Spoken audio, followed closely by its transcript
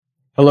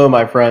Hello,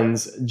 my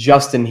friends.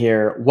 Justin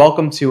here.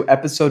 Welcome to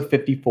episode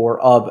 54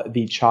 of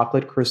the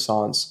Chocolate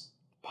Croissants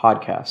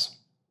podcast.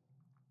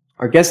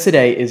 Our guest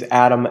today is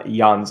Adam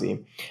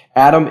Yanzi.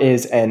 Adam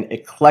is an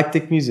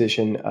eclectic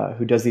musician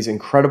who does these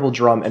incredible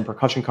drum and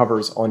percussion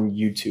covers on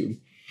YouTube.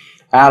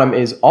 Adam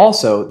is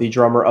also the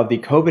drummer of the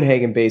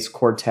Copenhagen-based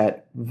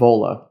quartet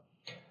Vola.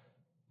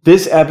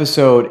 This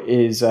episode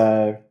is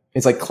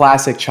it's like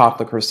classic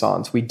Chocolate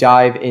Croissants. We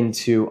dive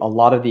into a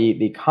lot of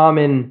the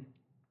common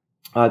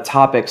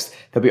topics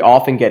that we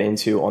often get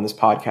into on this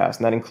podcast,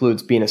 and that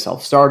includes being a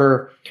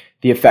self-starter,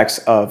 the effects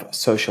of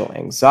social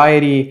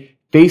anxiety,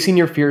 facing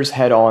your fears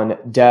head-on,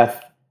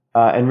 death,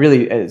 and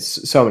really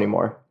so many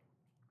more.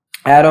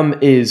 Adam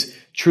is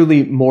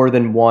truly more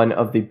than one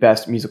of the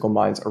best musical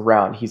minds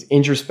around. He's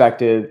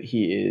introspective,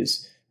 he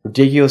is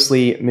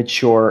ridiculously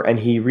mature, and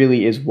he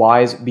really is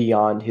wise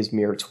beyond his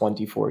mere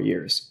 24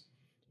 years.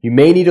 You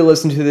may need to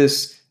listen to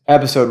this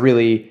episode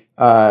really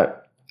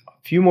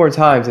few more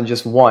times than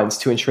just once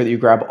to ensure that you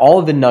grab all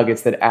of the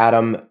nuggets that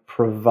Adam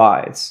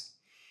provides.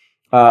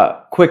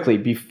 Quickly,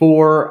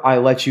 before I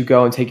let you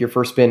go and take your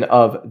first spin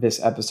of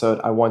this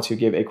episode, I want to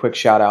give a quick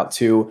shout out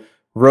to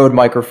Rode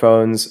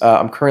microphones.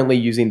 I'm currently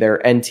using their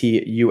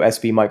NT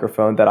USB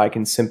microphone that I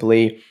can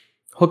simply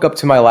hook up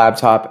to my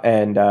laptop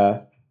and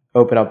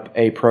open up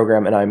a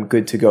program, and I'm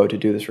good to go to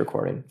do this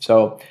recording.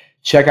 So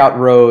check out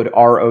Rode,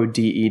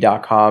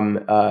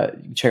 RODE.com.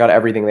 Check out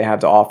everything they have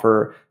to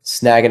offer.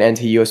 Snag an NT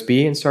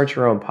USB and start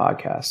your own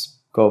podcast.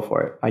 Go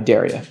for it. I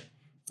dare you.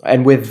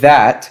 And with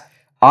that,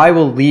 I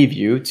will leave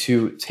you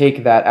to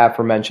take that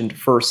aforementioned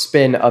first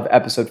spin of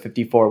episode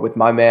 54 with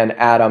my man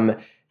Adam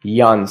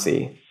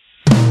Yanzi.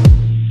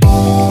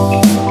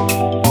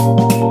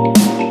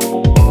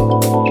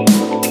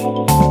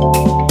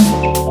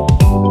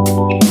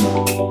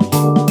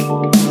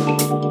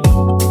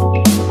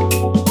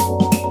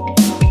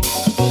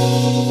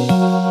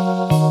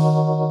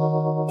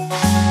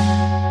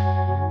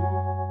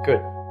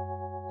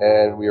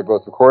 And we are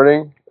both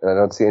recording, and I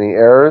don't see any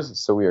errors,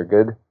 so we are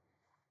good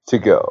to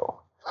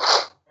go.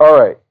 All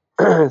right.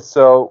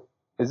 So,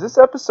 is this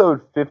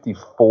episode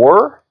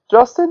 54,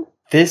 Justin?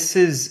 This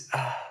is...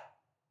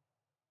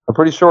 I'm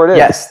pretty sure it is.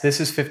 Yes, this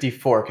is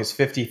 54, because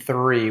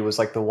 53 was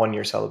like the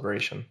one-year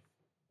celebration.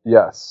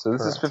 Yes, so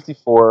this Correct. is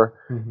 54.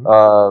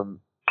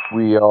 Mm-hmm.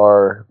 We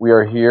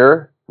are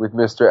here with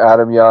Mr.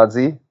 Adam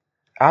Yanzi,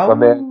 my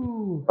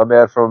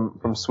man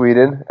from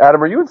Sweden.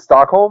 Adam, are you in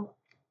Stockholm?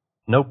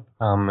 Nope,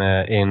 I'm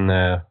in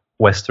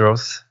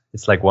Westeros.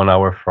 It's like 1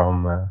 hour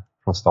from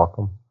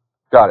Stockholm.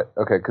 Got it.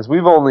 Okay, because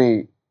we've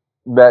only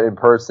met in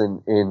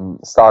person in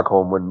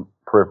Stockholm when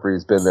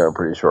Periphery's been there, I'm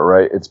pretty sure,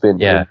 right? It's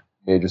been in a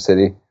major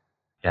city.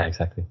 Yeah,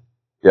 exactly.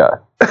 Yeah.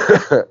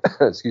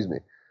 Excuse me.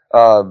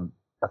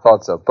 I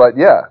thought so. But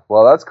yeah,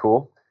 well, that's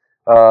cool.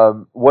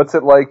 What's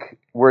it like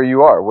where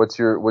you are? What's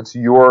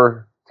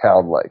your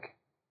town like?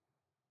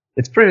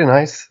 It's pretty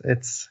nice.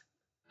 It's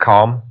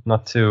calm,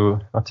 not too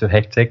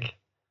hectic.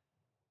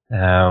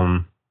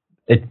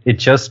 It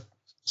just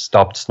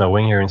stopped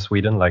snowing here in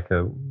Sweden like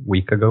a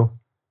week ago.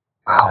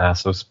 Wow.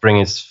 So spring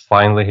is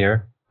finally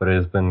here, but it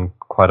has been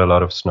quite a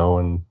lot of snow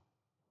and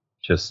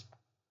just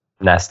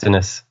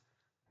nastiness.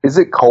 Is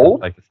it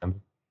cold? Like December.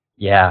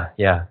 Yeah.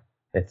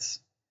 It's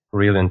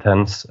really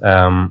intense.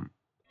 I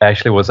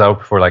actually was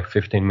out for like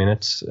 15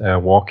 minutes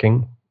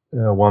walking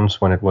once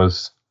when it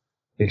was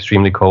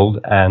extremely cold,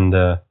 and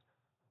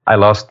I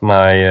lost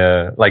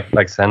my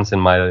like sense in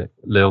my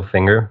little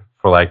finger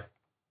for like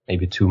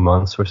maybe 2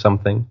 months or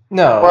something.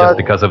 No. Just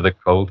because of the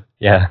cold.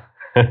 Yeah.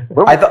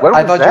 I thought you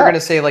were going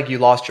to say like you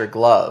lost your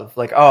glove.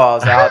 Like, oh, I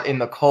was out in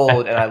the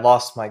cold and I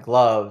lost my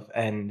glove.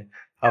 And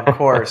of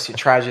course,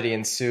 tragedy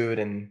ensued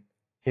and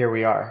here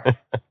we are.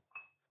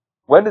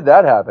 When did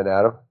that happen,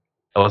 Adam?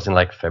 It was in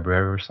like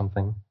February or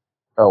something.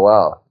 Oh,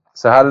 wow.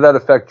 So how did that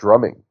affect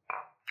drumming?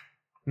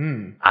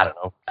 I don't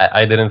know.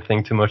 I didn't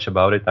think too much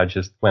about it. I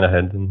just went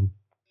ahead and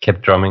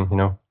kept drumming,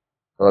 Well,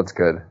 that's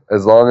good.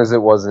 As long as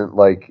it wasn't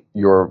like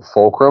your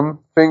fulcrum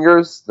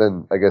fingers,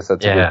 then I guess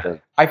that's a good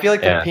thing. I feel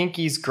like the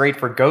pinky's great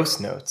for ghost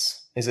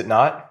notes. Is it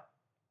not?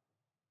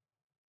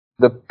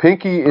 The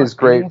pinky is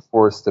great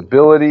for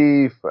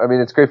stability. I mean,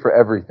 it's great for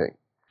everything.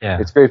 Yeah.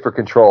 It's great for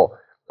control.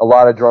 A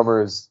lot of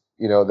drummers,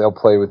 they'll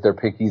play with their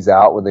pinkies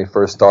out when they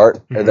first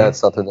start, and that's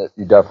something that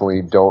you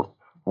definitely don't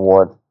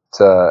want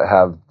to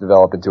have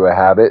develop into a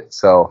habit.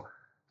 So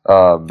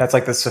that's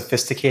like the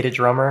sophisticated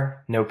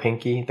drummer, no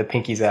pinky, the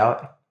pinky's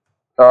out.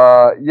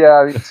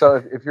 Yeah, I mean,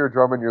 so if you're a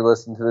drummer and you're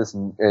listening to this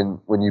and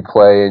when you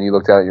play and you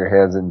look down at your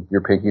hands and your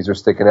pinkies are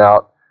sticking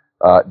out,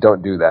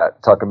 don't do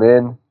that. Tuck them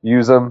in,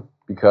 use them,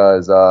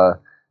 because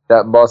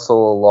that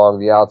muscle along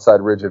the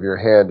outside ridge of your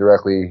hand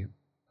directly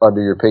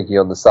under your pinky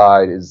on the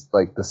side is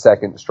like the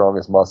second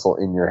strongest muscle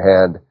in your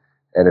hand.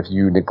 And if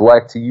you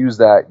neglect to use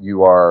that,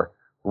 you are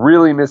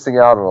really missing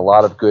out on a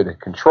lot of good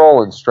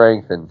control and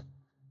strength, and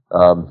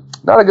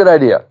not a good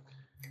idea.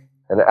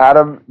 And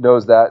Adam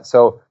knows that.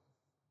 So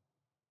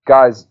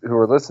guys who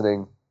are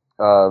listening,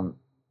 I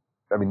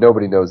mean,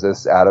 nobody knows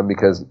this, Adam,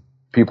 because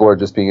people are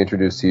just being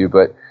introduced to you,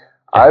 but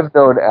I've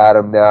known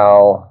Adam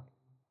now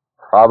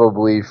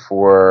probably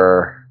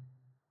for,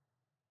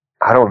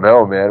 I don't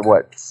know, man,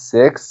 what,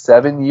 6,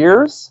 7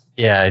 years?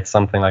 Yeah, it's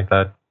something like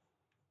that.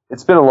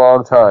 It's been a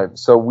long time.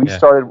 So we Yeah.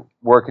 started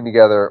working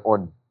together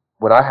on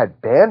when I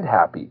had Band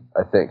Happy,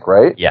 I think,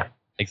 right? Yeah,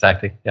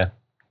 exactly. Yeah.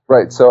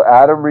 Right. So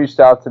Adam reached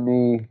out to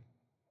me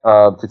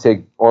to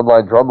take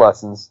online drum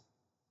lessons,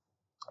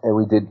 and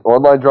we did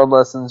online drum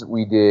lessons.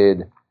 We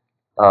did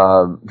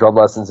drum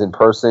lessons in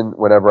person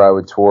whenever I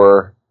would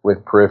tour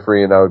with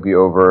Periphery, and I would be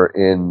over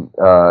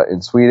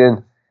in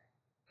Sweden.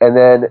 And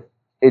then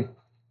it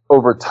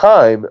over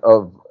time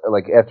of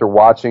like after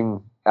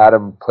watching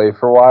Adam play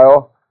for a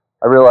while,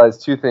 I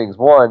realized two things.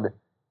 One,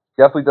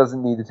 he definitely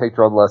doesn't need to take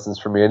drum lessons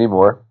from me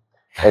anymore,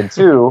 and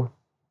two,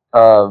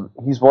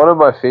 he's one of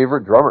my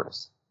favorite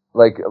drummers.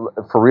 Like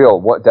for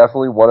real,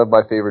 definitely one of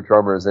my favorite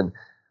drummers. And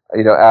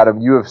you know, Adam,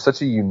 you have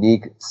such a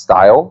unique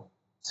style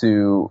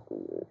to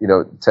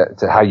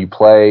how you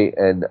play,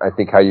 and I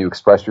think how you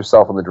express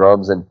yourself on the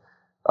drums, and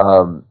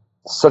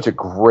such a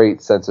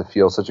great sense of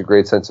feel, such a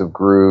great sense of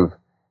groove.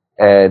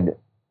 And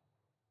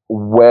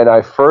when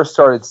I first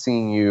started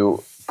seeing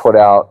you put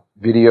out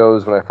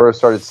videos, when I first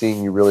started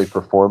seeing you really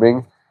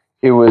performing,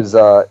 it was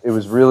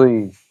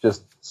really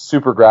just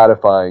super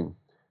gratifying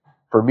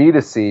for me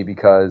to see,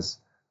 because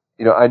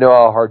you know, I know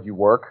how hard you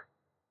work,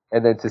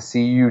 and then to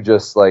see you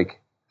just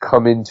like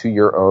come into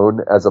your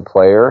own as a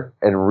player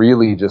and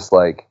really just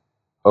like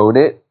own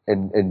it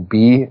and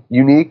be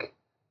unique,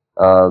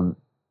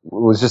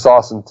 was just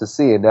awesome to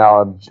see. And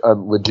now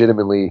I'm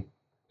legitimately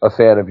a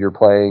fan of your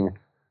playing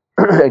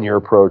and your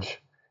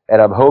approach.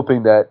 And I'm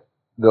hoping that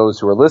those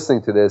who are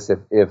listening to this,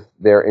 if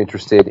they're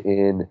interested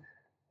in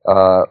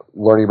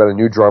learning about a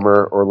new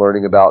drummer or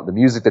learning about the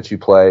music that you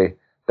play,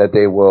 that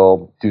they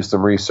will do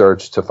some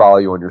research to follow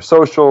you on your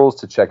socials,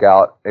 to check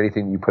out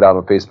anything you put out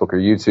on Facebook or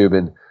YouTube,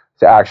 and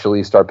to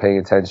actually start paying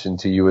attention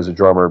to you as a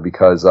drummer,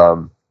 because I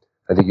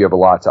think you have a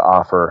lot to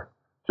offer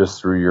just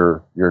through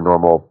your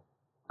normal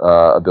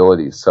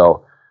abilities.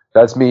 So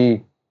that's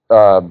me.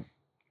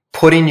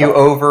 Putting you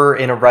over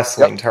in a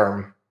wrestling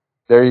term.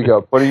 There you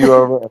go. Putting you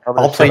over.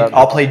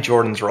 I'll play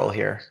Jordan's role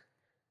here.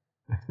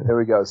 There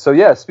we go. So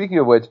yeah, speaking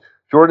of which,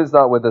 Jordan's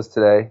not with us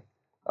today,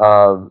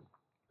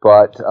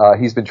 but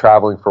he's been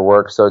traveling for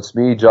work. So it's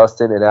me,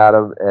 Justin, and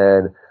Adam,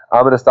 and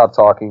I'm going to stop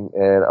talking,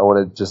 and I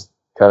want to just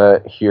kind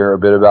of hear a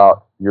bit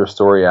about your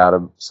story,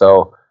 Adam.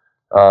 So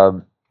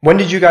when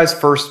did you guys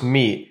first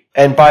meet?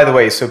 And by the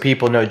way, so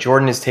people know,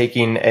 Jordan is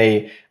taking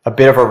a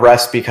bit of a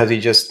rest because he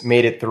just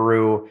made it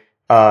through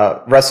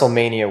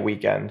WrestleMania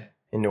weekend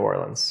in New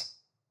Orleans.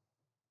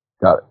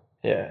 Got it.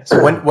 Yeah.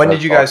 So when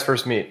did you guys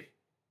first meet?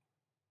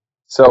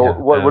 So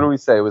what do we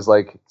say? It was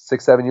like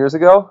 6-7 years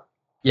ago?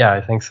 Yeah,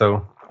 I think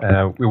so.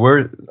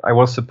 I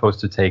was supposed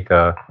to take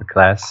a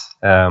class,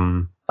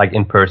 like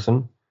in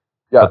person.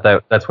 Yeah.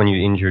 But that's when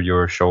you injured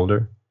your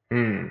shoulder.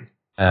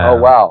 Oh,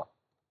 wow.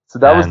 So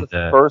that was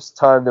the first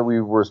time that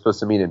we were supposed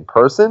to meet in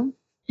person?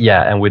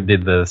 Yeah, and we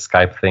did the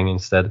Skype thing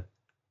instead.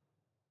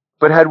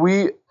 But had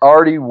we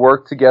already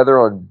worked together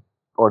on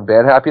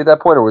Band Happy at that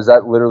point, or was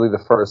that literally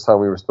the first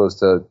time we were supposed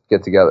to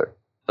get together?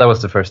 That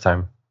was the first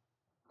time.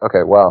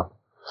 Okay, wow.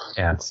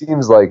 Yeah. It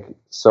seems like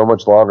so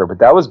much longer, but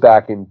that was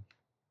back in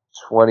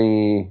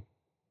 20...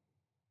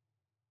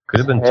 Could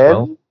have been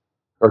 12?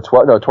 Or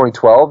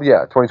 2012?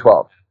 Yeah,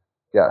 2012.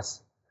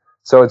 Yes.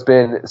 So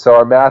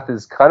our math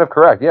is kind of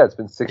correct. Yeah, it's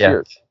been 6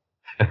 years.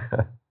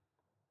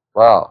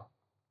 Wow.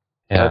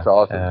 Yeah. That's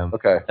awesome.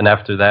 Okay. And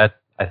after that,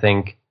 I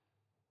think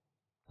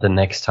the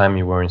next time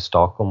you were in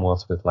Stockholm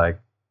was with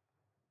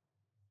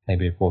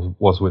maybe it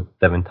was with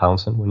Devin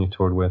Townsend when you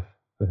toured with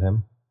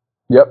him.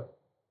 Yep.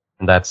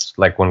 And that's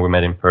like when we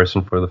met in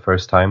person for the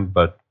first time.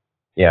 But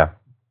yeah,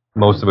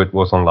 most of it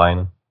was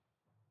online.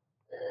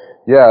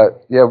 Yeah.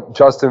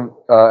 Justin,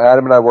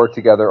 Adam and I worked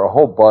together a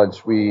whole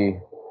bunch. We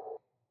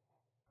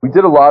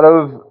did a lot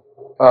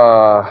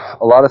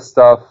of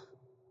stuff.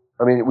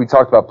 I mean, we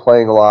talked about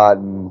playing a lot,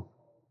 and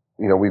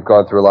you know, we've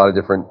gone over a lot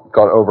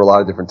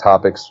of different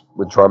topics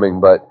with drumming.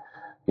 But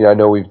you know, I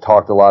know we've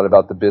talked a lot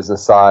about the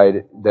business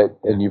side,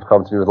 and you've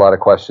come to me with a lot of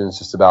questions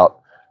just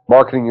about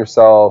marketing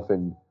yourself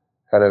and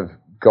kind of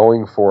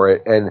going for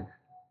it. And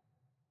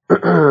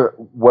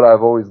what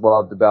I've always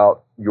loved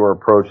about your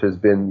approach has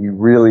been you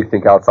really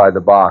think outside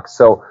the box.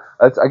 So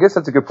I guess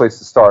that's a good place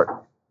to start.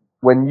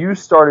 When you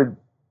started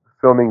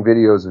filming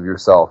videos of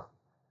yourself,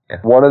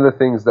 one of the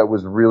things that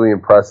was really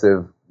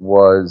impressive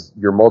was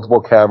your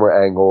multiple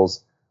camera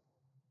angles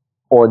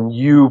on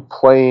you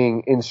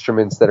playing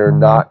instruments that are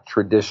not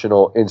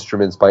traditional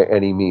instruments by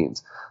any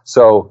means.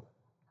 So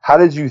how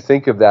did you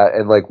think of that?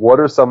 And like, what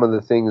are some of the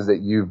things that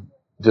you've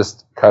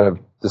just kind of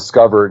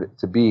discovered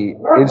to be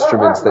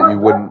instruments that you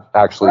wouldn't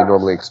actually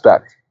normally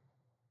expect?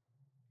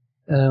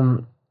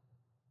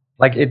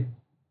 Like it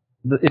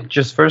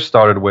just first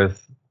started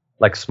with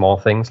like small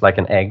things like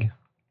an egg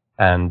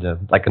and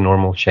like a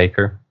normal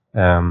shaker.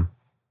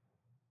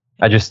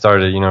 I just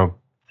started,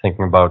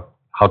 thinking about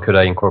how could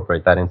I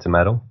incorporate that into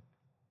metal.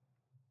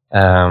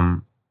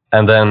 And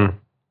then,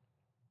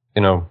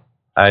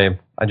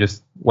 I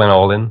just went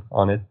all in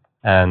on it,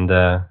 and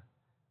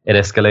it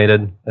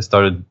escalated. I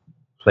started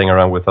playing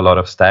around with a lot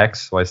of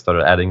stacks, so I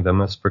started adding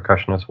them as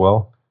percussion as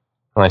well,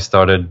 and I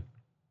started,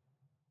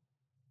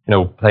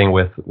 playing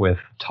with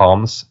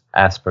toms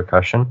as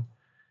percussion,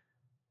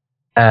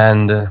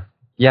 and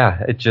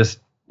it just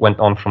went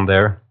on from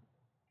there.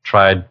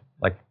 Tried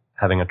like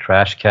having a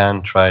trash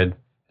can, tried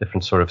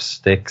different sort of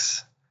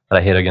sticks that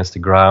I hit against the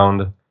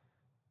ground,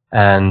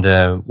 and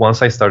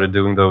once I started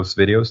doing those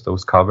videos,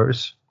 those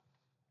covers,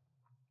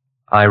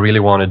 I really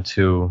wanted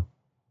to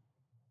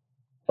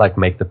like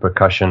make the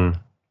percussion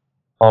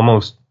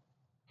almost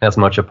as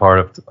much a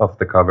part of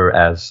the cover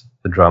as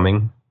the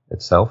drumming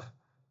itself.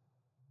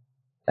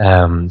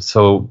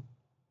 So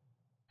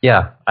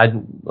yeah,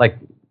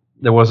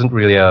 there wasn't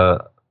really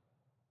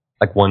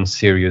one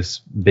serious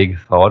big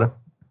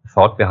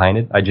thought behind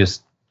it. I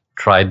just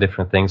tried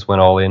different things,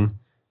 went all in,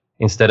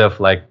 instead of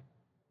like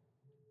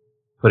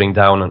putting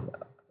down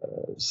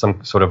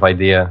some sort of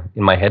idea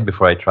in my head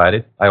before I tried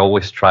it. I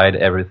always tried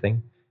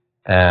everything.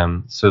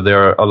 So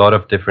there are a lot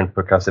of different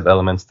percussive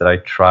elements that I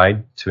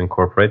tried to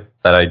incorporate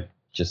that I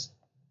just,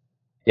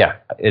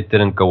 it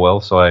didn't go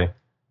well, so I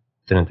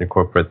didn't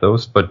incorporate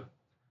those. But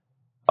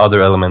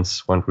other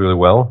elements went really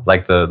well,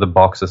 like the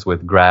boxes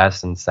with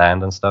grass and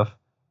sand and stuff.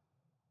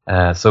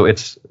 So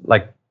it's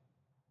like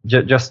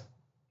just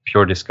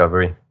pure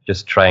discovery,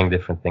 just trying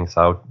different things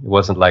out. It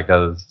wasn't like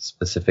a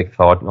specific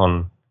thought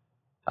on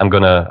I'm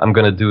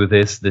gonna do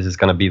this. This is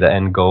gonna be the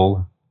end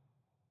goal.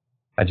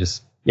 I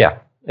just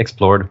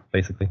explored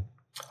basically.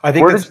 I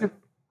think.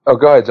 Oh,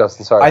 go ahead,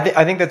 Justin. Sorry.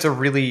 I think that's a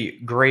really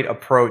great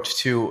approach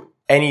to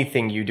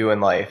anything you do in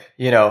life.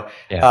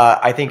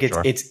 I think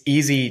it's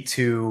easy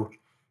to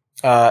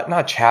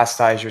not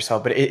chastise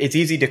yourself, but it's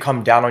easy to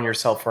come down on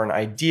yourself for an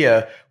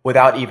idea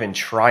without even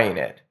trying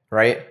it,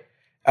 right?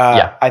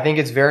 I think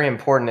it's very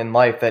important in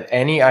life that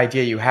any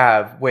idea you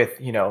have with,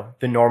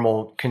 the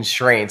normal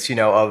constraints,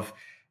 of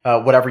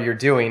whatever you're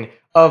doing,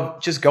 of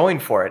just going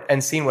for it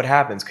and seeing what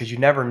happens, because you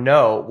never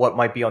know what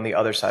might be on the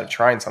other side of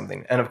trying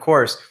something. And of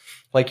course,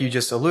 like you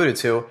just alluded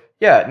to,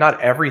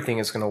 not everything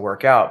is going to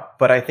work out,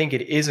 but I think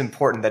it is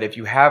important that if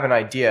you have an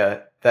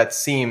idea that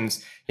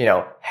seems,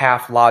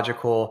 half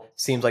logical,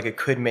 seems like it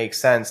could make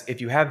sense,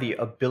 if you have the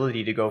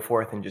ability to go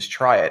forth and just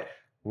try it,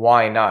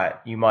 why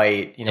not? You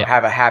might,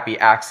 have a happy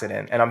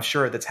accident. And I'm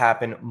sure that's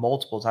happened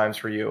multiple times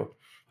for you.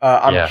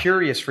 I'm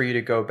curious for you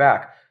to go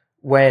back.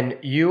 When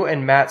you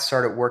and Matt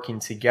started working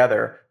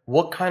together,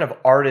 what kind of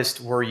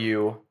artist were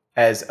you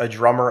as a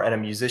drummer and a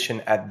musician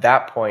at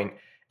that point?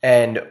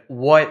 And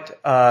what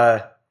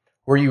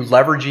were you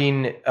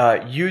leveraging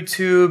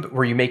YouTube?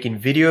 Were you making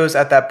videos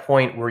at that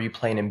point? Were you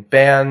playing in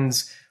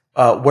bands?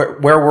 Where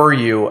were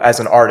you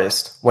as an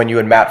artist when you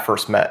and Matt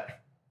first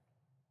met?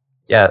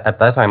 Yeah, at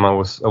that time I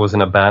was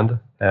in a band.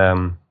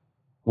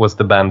 Was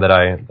the band that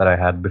I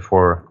had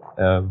before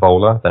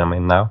Vola, that I'm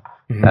in now,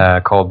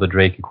 called the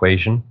Drake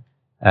Equation.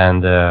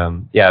 And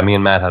me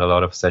and Matt had a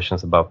lot of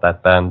sessions about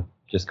that band,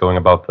 just going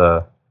about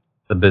the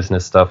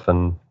business stuff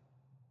and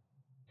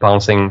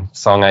bouncing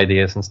song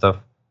ideas and stuff.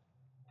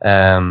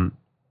 And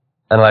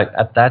like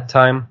at that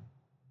time,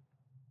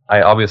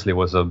 I obviously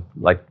was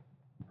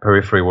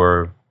Periphery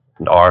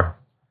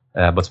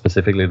but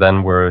specifically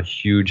then were a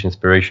huge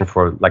inspiration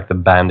for like the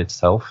band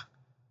itself.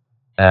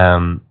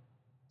 So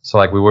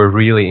like we were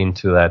really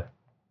into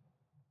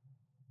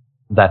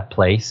that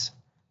place.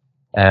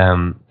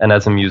 And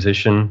as a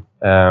musician,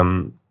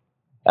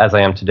 as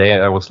I am today,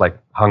 I was like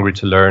hungry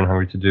to learn,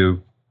 hungry to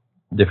do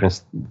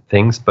different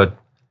things, but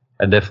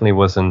I definitely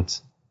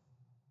wasn't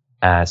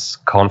as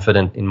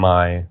confident in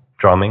my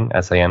drumming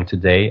as I am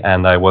today,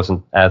 and I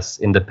wasn't as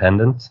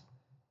independent.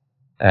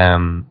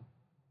 So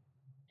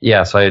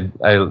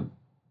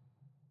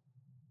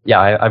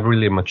I've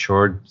really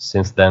matured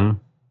since then.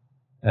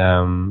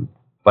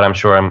 But I'm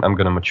sure I'm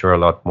going to mature a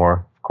lot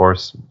more, of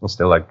course. I'm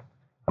still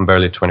I'm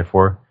barely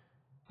 24.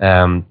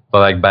 But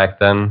like back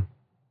then,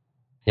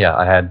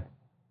 I had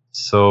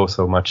so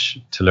much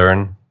to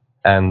learn.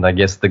 And I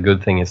guess the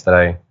good thing is that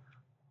I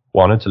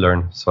wanted to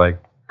learn, so I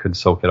could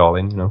soak it all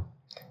in,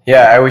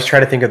 Yeah, I always try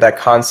to think of that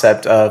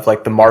concept of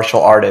like the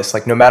martial artist.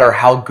 Like no matter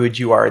how good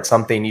you are at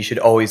something, you should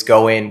always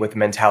go in with the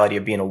mentality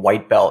of being a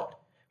white belt,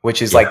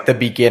 which is like the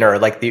beginner,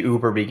 like the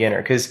uber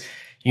beginner. Because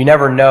you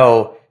never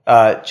know,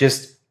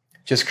 just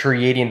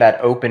creating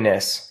that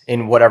openness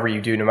in whatever you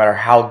do, no matter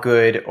how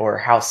good or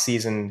how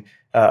seasoned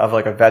of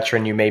like a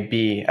veteran you may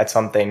be at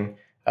something,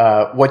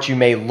 what you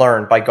may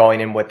learn by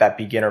going in with that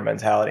beginner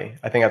mentality.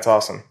 I think that's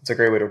awesome. It's a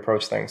great way to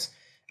approach things.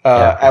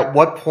 At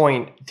what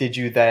point did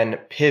you then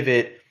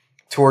pivot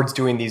towards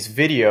doing these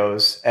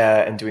videos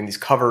and doing these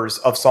covers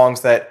of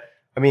songs that,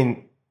 I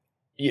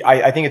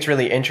think it's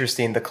really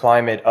interesting, the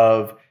climate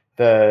of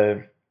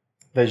the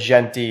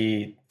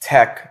djenty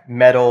tech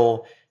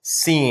metal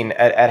scene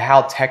at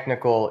how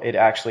technical it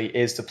actually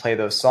is to play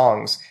those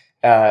songs.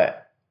 And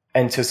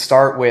to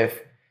start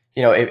with,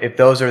 if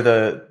those are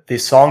the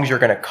songs you're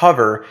going to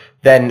cover,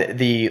 then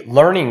the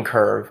learning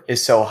curve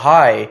is so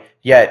high,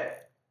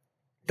 yet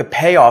the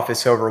payoff is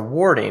so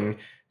rewarding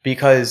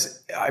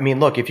because I mean,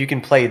 look, if you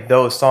can play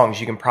those songs,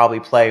 you can probably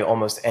play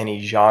almost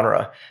any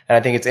genre. And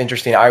I think it's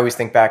interesting. I always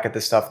think back at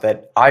the stuff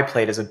that I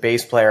played as a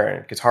bass player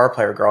and guitar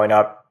player growing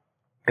up.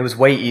 It was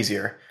way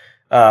easier.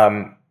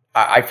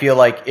 I feel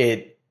like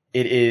it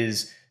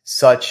is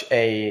such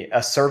a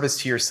service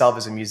to yourself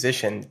as a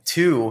musician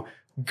to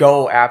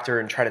go after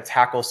and try to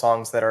tackle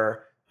songs that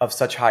are of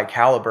such high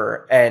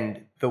caliber.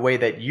 And the way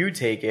that you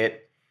take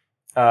it,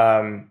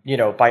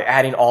 by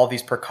adding all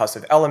these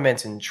percussive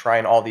elements and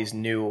trying all these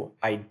new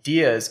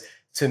ideas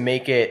to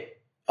make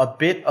it a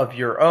bit of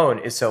your own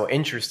is so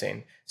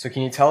interesting. So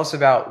can you tell us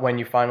about when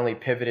you finally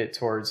pivoted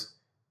towards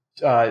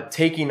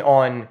taking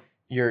on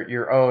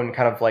your own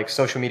kind of like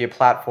social media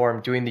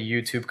platform, doing the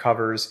YouTube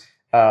covers?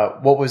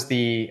 What was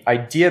the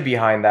idea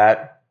behind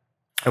that,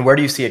 and where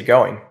do you see it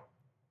going?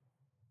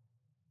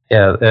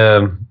 Yeah,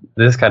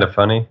 this is kind of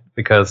funny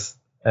because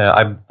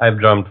I've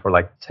drummed for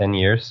like 10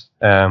 years,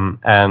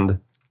 and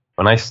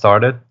when I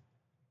started,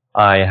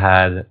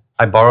 I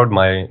borrowed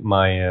my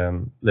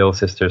little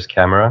sister's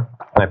camera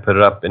and I put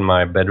it up in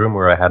my bedroom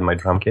where I had my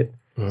drum kit.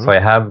 Mm-hmm. So I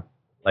have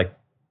like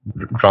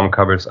drum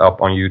covers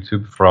up on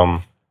YouTube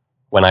from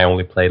when I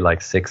only played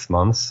like 6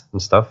 months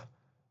and stuff,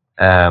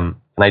 and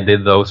I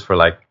did those for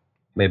like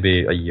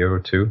maybe a year or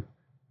two,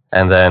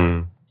 and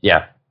then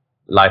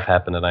life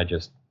happened and I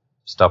just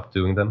stopped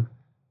doing them.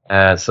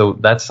 So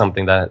that's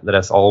something that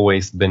has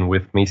always been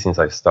with me since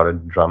I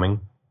started drumming.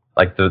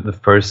 Like the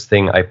first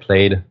thing I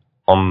played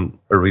on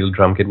a real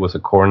drum kit was a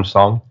Korn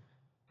song.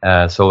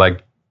 So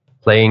like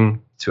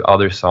playing to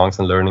other songs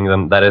and learning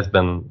them, that has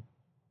been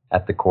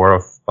at the core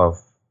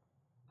of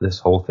this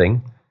whole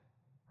thing.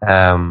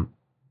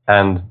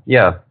 And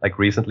yeah, like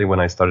recently when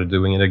I started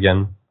doing it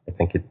again, I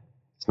think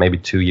it's maybe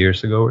 2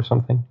 years ago or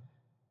something.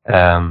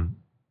 I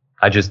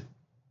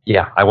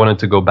wanted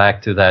to go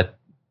back to that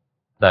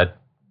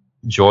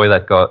joy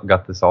that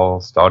got this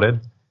all started.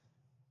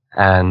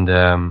 And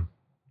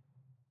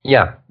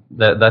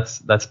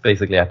that's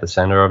basically at the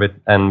center of it.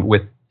 And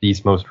with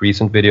these most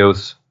recent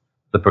videos,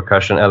 the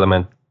percussion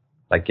element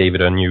like gave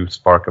it a new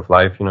spark of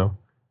life, you know.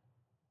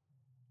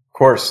 Of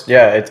course,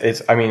 yeah.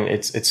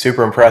 It's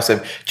super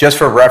impressive. Just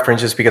for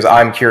reference, just because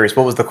I'm curious,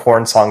 what was the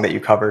Korn song that you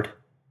covered?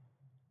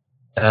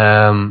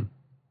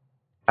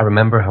 I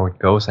remember how it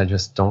goes. I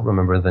just don't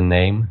remember the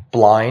name.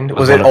 Blind?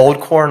 Was it old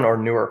Korn or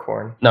newer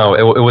Korn? No,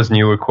 it was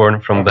newer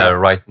Korn from the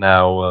Right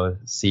Now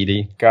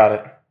CD. Got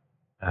it.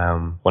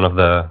 One of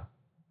the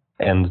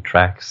end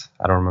tracks.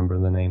 I don't remember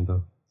the name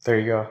though. There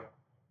you go.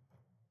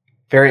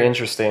 Very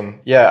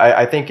interesting. Yeah,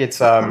 I think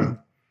it's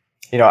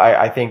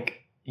I think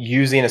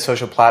using a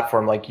social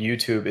platform like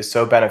YouTube is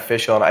so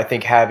beneficial, and I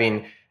think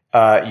having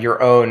your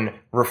own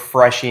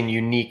refreshing,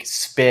 unique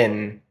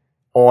spin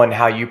on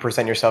how you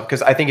present yourself,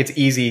 because I think it's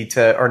easy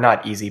to, or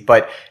not easy,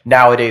 but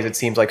nowadays it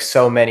seems like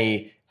so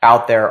many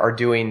out there are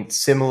doing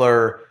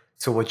similar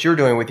to what you're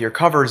doing with your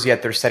covers,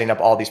 yet they're setting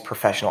up all these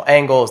professional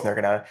angles and they're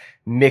going to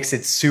mix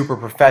it super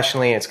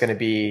professionally. And it's going to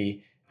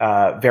be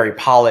very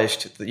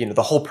polished. You know,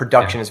 the whole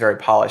production is very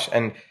polished.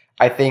 And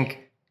I think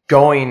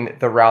going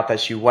the route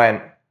that you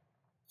went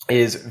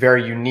is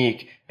very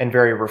unique and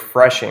very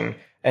refreshing.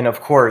 And of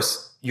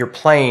course, your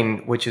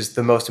playing, which is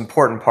the most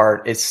important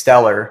part, is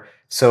stellar.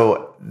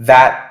 So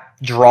that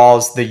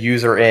draws the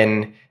user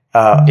in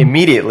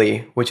immediately,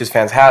 which is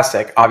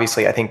fantastic.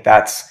 Obviously, I think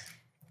that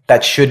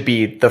should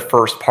be the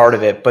first part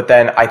of it. But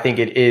then I think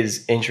it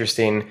is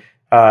interesting,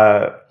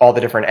 all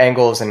the different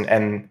angles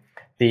and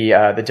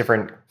the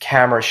different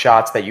camera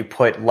shots that you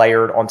put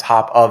layered on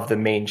top of the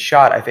main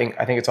shot. I think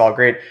it's all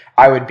great.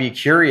 I would be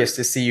curious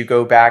to see you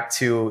go back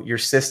to your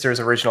sister's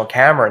original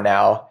camera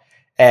now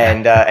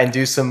and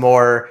do some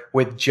more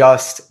with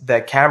just the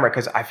camera,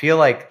 because I feel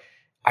like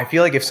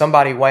if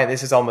somebody went,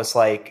 this is almost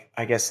like,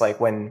 I guess, like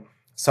when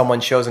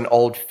someone shows an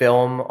old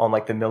film on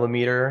like the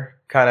millimeter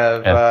kind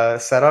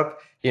of setup,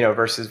 you know,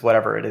 versus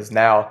whatever it is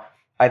now.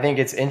 I think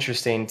it's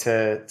interesting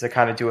to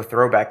kind of do a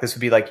throwback. This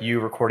would be like you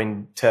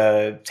recording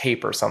to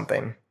tape or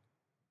something.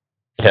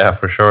 Yeah,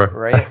 for sure.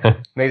 Right?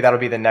 Maybe that'll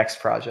be the next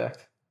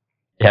project.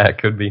 Yeah, it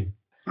could be.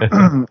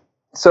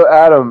 So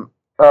Adam,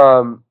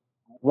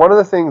 one of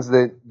the things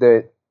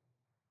that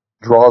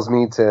draws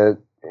me to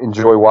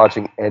enjoy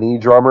watching any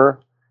drummer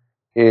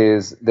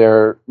is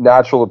their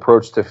natural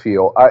approach to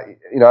feel.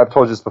 I've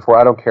told you this before.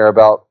 I don't care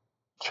about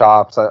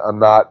chops. I'm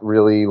not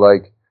really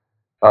like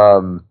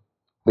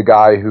the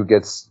guy who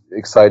gets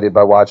excited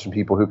by watching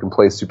people who can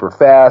play super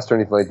fast or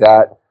anything like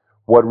that.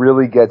 What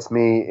really gets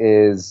me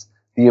is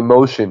the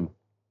emotion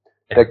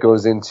that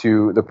goes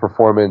into the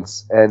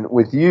performance. And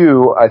with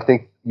you, I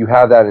think you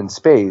have that in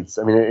spades.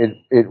 I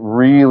mean, it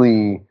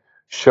really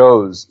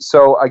shows.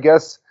 So I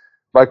guess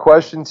my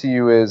question to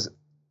you is,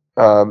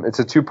 it's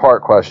a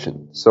two-part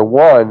question. So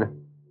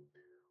one,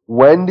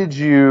 when did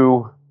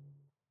you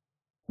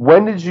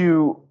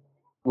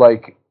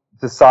like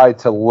decide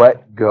to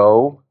let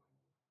go?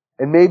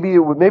 And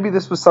maybe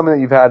this was something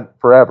that you've had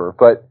forever,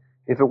 but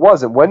if it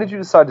wasn't, when did you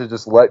decide to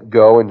just let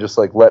go and just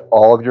like let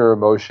all of your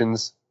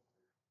emotions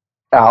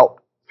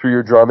out through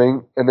your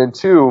drumming? And then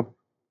two,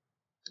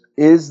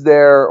 is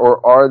there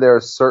or are there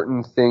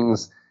certain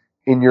things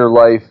in your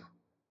life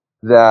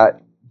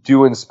that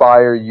do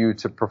inspire you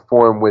to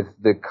perform with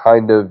the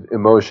kind of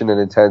emotion and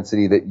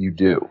intensity that you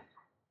do?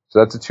 So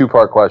that's a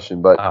two-part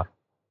question, but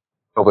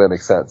hopefully that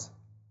makes sense.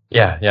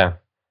 Yeah.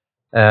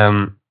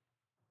 I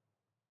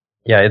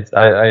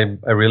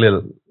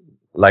really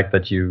like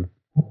that you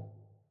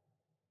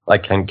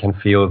like can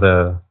feel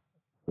the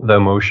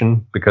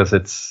emotion, because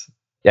it's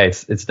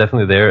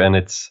definitely there, and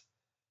it's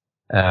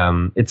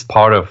a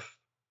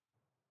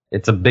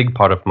big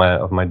part of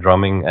my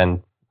drumming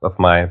and of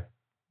my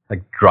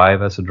like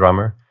drive as a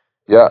drummer.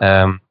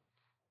 Yeah.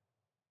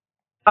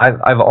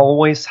 I've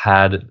always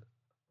had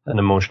an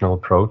emotional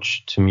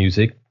approach to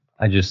music.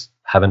 I just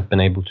haven't been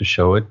able to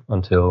show it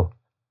until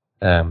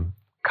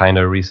kind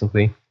of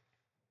recently.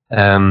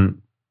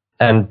 And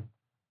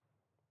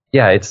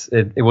yeah,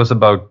 it was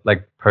about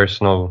like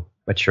personal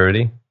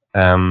maturity.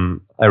 I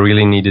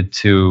really needed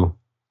to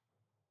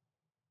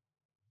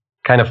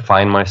kind of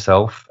find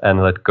myself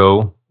and let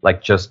go,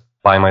 like just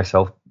by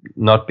myself,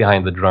 not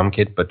behind the drum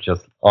kit, but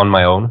just on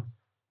my own.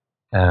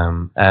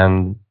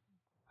 And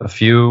a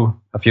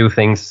few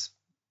things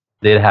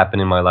did happen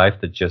in my life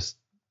that just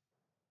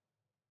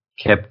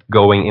kept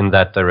going in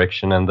that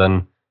direction, and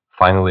then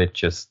finally it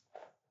just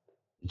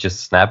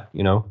snapped,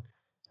 you know.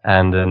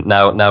 And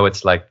now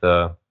it's like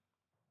the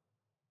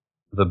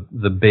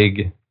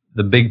big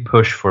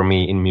push for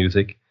me in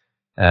music,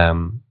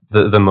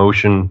 the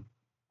motion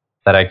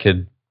that I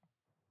could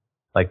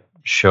like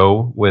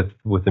show with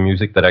the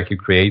music that I could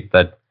create,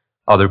 that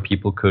other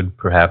people could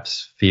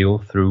perhaps feel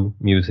through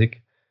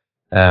music,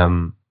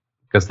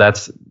 because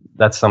that's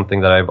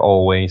something that I've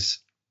always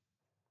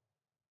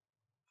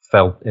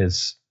felt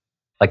is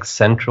like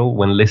central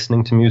when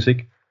listening to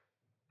music.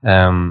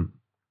 So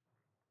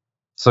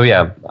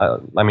yeah,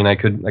 I mean, I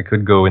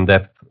could go in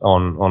depth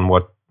on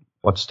what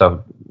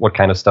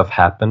kind of stuff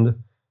happened.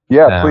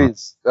 Yeah,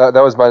 please. That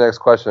was my next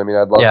question. I mean,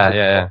 I'd love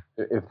to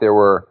if there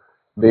were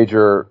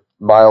major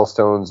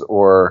milestones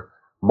or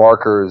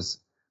markers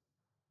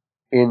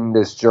in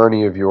this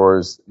journey of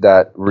yours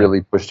that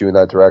really pushed you in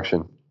that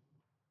direction.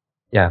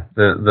 Yeah,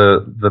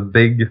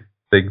 the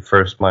big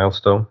first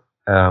milestone.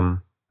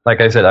 Like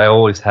I said, I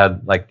always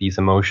had like these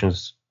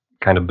emotions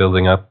kind of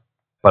building up,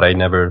 but I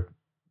never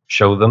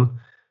showed them.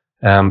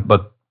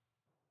 But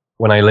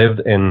when I lived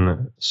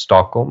in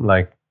Stockholm,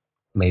 like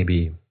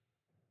maybe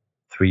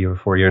 3 or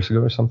 4 years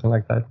ago or something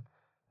like that,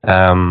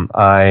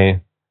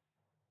 I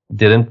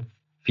didn't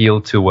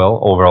feel too well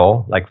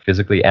overall, like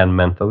physically and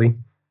mentally.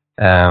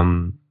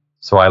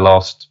 So I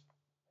lost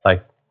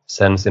like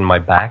sense in my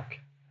back,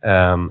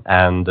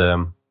 and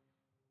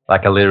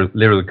like I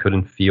literally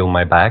couldn't feel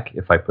my back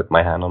if I put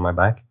my hand on my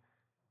back.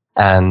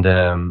 And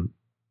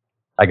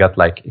I got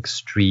like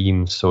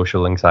extreme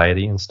social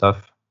anxiety and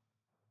stuff,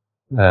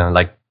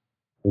 like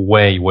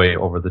way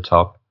over the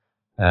top.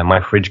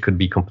 My fridge could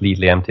be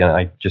completely empty and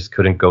I just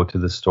couldn't go to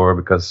the store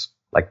because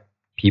like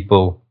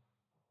people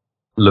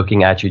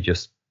looking at you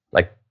just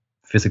like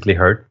physically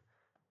hurt.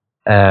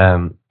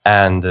 And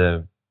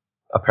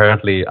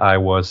apparently I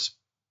was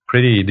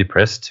pretty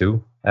depressed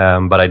too,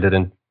 but I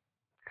didn't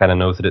kind of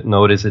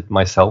notice it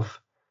myself.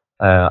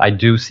 I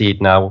do see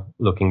it now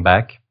looking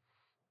back.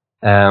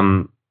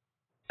 And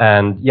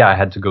yeah, I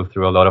had to go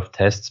through a lot of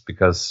tests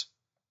because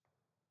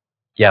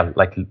yeah,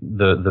 like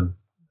the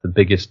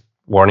biggest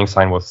warning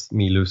sign was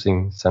me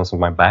losing sense of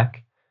my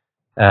back.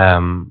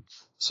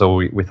 So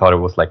we thought it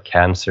was like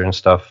cancer and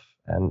stuff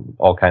and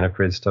all kind of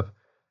crazy stuff.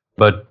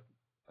 But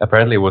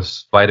apparently it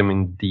was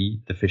vitamin D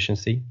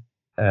deficiency.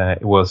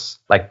 It was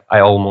like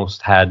I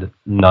almost had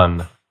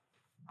none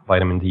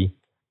vitamin D.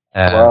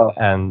 Wow.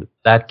 And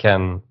that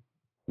can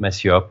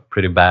mess you up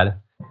pretty bad.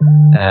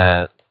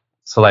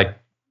 So like,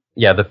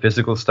 yeah, the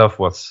physical stuff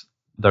was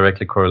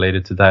directly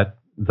correlated to that.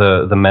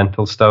 The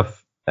mental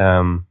stuff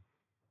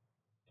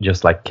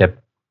just like kept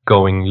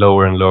going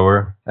lower and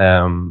lower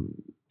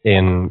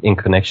in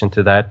connection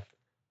to that.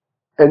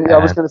 And I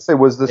was going to say,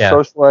 was the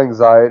social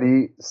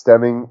anxiety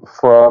stemming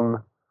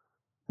from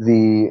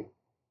the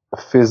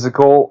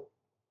physical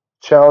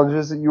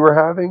challenges that you were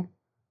having?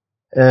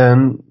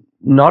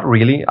 Not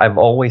really. I've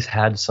always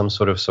had some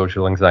sort of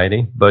social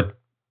anxiety, but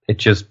it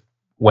just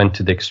went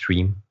to the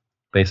extreme,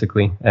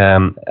 basically.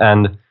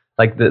 And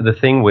like the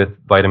thing with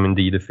vitamin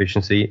D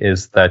deficiency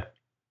is that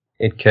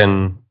it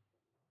can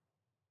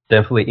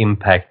definitely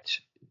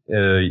impact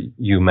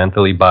you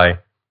mentally by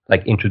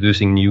like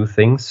introducing new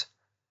things,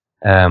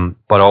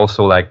 but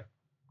also like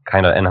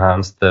kind of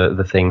enhance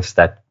the things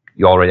that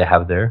you already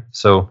have there.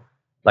 So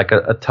like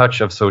a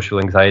touch of social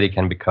anxiety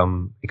can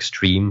become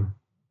extreme,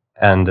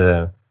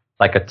 and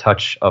like a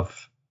touch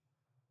of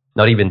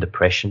not even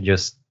depression,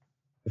 just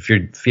if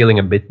you're feeling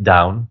a bit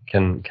down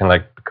can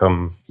like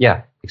become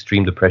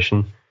extreme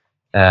depression.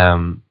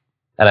 And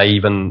I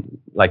even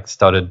like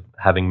started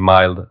having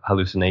mild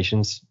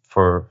hallucinations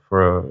for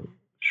a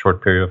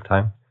short period of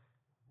time.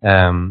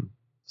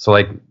 So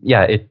like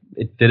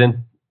it didn't,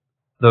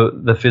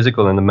 the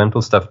physical and the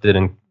mental stuff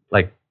didn't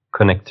like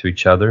connect to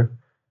each other,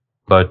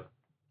 but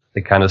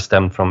it kind of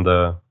stemmed from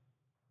the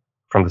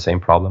from the same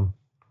problem.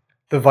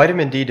 The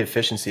vitamin D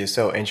deficiency is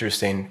so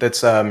interesting.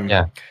 That's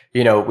Yeah.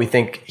 we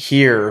think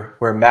here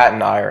where Matt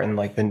and I are in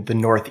like the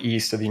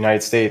northeast of the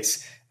United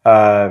States,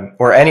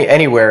 or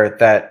anywhere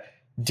that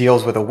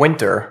deals with a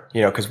winter,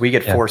 because we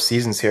get 4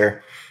 seasons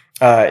here,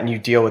 and you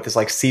deal with this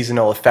like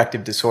seasonal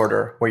affective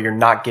disorder where you're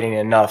not getting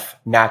enough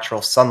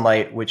natural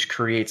sunlight, which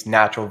creates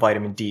natural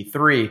vitamin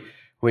D3,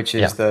 which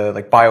is the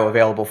like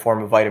bioavailable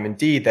form of vitamin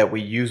D that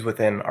we use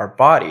within our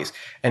bodies.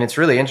 And it's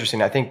really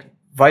interesting. I think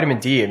vitamin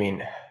D, I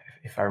mean,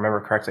 if I remember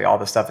correctly, all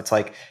the stuff, it's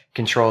like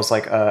controls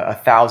like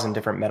 1,000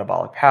 different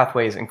metabolic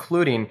pathways,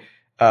 including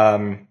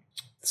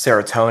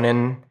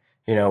serotonin,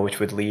 which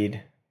would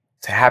lead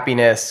to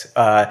happiness.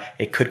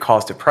 It could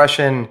cause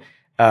depression.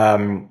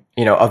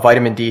 A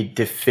vitamin D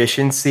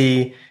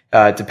deficiency,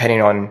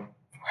 depending on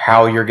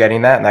how you're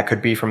getting that, and that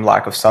could be from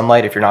lack of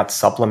sunlight if you're not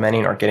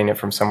supplementing or getting it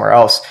from somewhere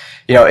else.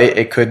 You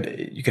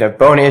could have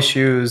bone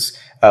issues,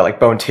 like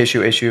bone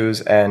tissue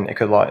issues, and it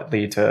could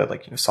lead to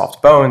like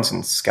soft bones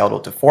and skeletal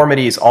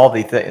deformities, all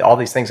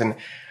these things. And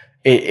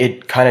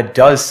it kind of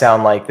does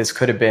sound like this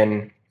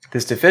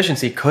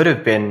deficiency could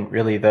have been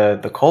really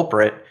the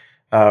culprit,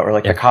 or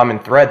like the common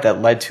thread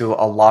that led to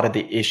a lot of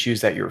the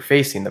issues that you're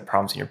facing, the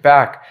problems in your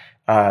back,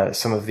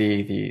 some of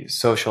the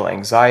social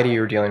anxiety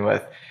you're dealing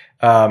with.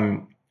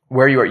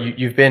 Where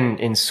you've been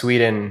in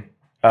Sweden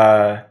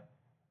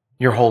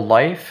your whole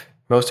life,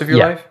 most of your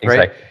life, right?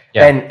 Exactly.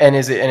 Yeah. And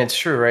it's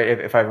true, right?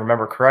 If I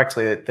remember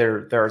correctly, that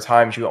there are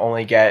times you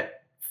only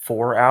get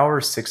 4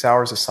 hours, 6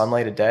 hours of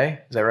sunlight a day.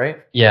 Is that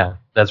right? Yeah,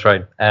 that's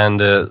right.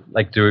 And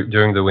like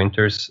during the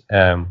winters,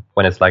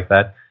 when it's like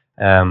that,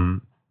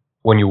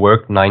 when you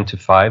work 9 to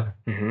 5,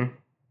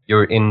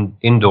 you're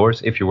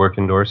indoors. If you work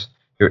indoors,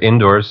 you're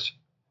indoors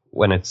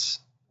when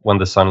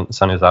the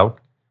sun is out.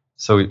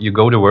 So you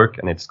go to work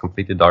and it's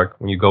completely dark.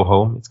 When you go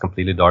home, it's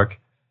completely dark.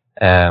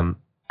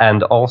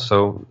 And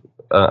also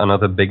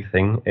another big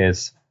thing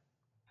is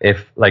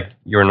if like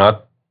you're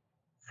not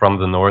from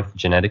the north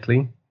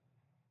genetically,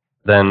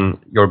 then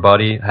your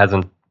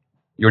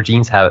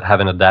genes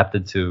haven't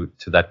adapted to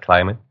that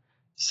climate.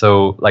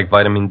 So like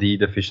vitamin D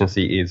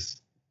deficiency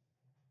is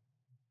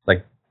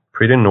like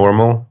pretty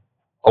normal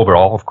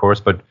overall, of course,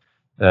 but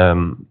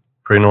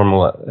pretty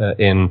normal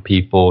in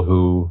people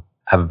who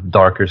have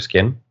darker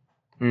skin.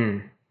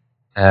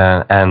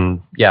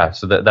 And yeah,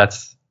 so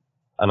that's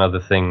another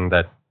thing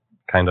that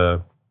kind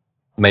of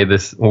made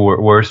this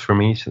worse for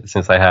me,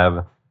 since I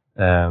have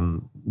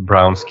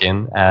brown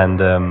skin,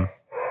 and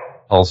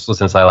also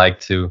since I like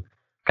to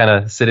kind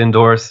of sit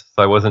indoors,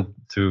 so I wasn't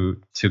too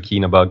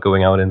keen about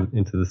going out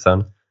into the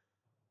sun.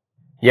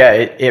 Yeah,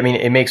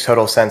 it makes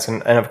total sense,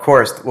 and of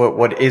course,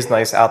 what is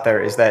nice out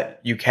there is that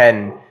you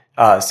can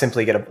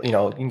simply get you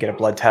can get a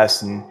blood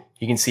test, and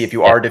you can see if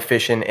you are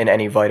deficient in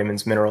any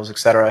vitamins, minerals,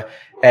 etc.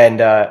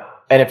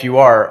 And if you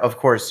are, of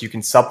course, you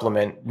can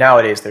supplement.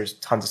 Nowadays, there's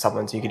tons of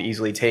supplements you could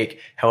easily take,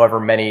 however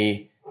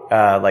many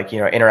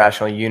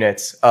international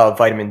units of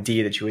vitamin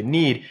D that you would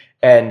need,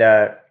 and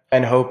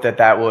hope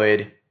that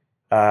would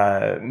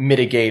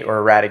mitigate or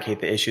eradicate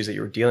the issues that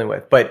you were dealing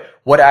with. But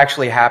what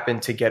actually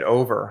happened to get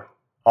over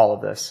all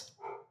of this?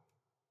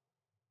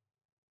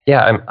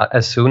 Yeah,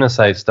 as soon as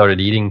I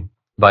started eating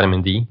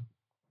vitamin D,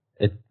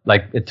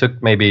 it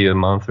took maybe a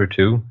month or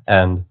two,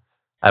 and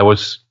I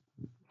was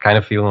kind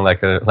of feeling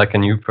like a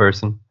new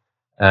person.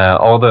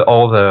 All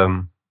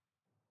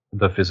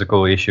the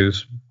physical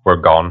issues were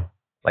gone,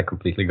 like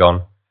completely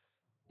gone.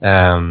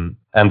 And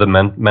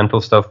the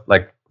mental stuff,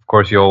 like of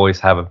course you always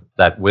have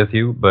that with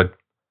you, but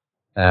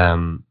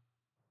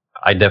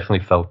I definitely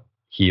felt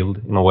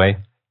healed in a way.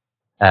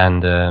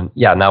 And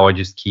now I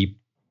just keep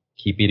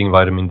eating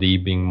vitamin D,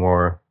 being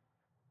more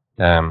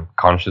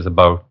conscious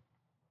about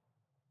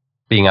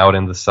being out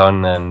in the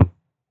sun and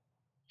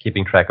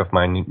keeping track of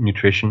my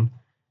nutrition.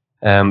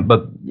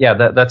 But yeah,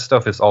 that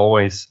stuff is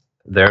always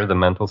there, the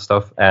mental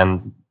stuff,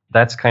 and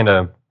that's kind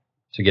of,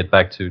 to get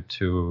back to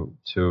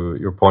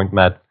your point,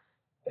 Matt.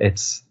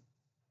 It's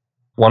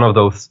one of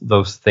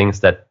those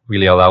things that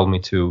really allowed me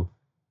to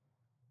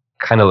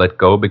kind of let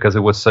go, because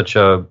it was such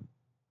a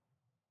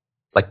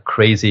like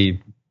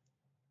crazy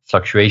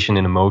fluctuation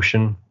in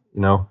emotion,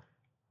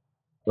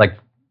 like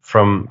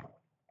from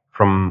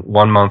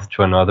 1 month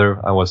to another,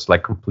 I was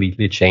like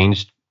completely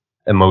changed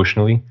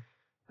emotionally.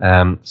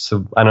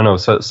 So I don't know.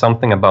 So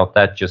something about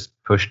that just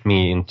pushed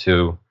me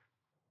into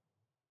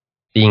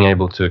being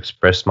able to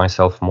express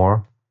myself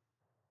more.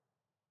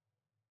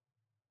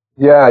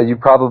 Yeah, you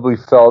probably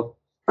felt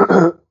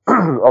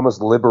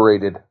almost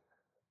liberated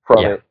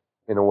from it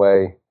in a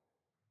way,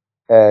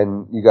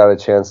 and you got a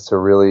chance to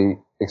really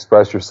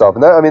express yourself.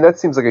 And that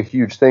seems like a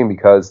huge thing,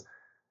 because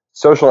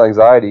social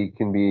anxiety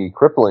can be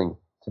crippling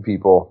to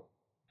people.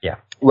 Yeah.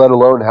 Let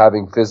alone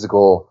having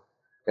physical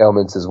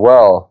ailments as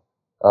well.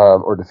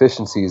 Or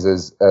deficiencies,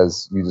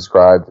 as you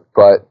described,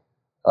 but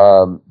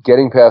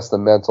getting past the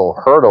mental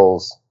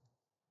hurdles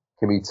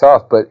can be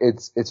tough. But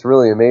it's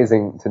really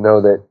amazing to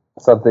know that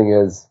something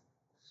as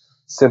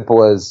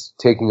simple as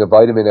taking a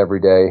vitamin every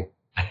day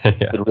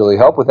would really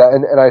help with that.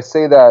 And I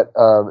say that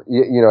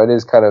it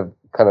is kind of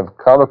kind of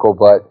comical,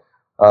 but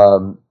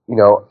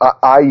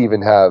I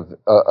even have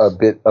a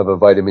bit of a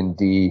vitamin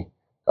D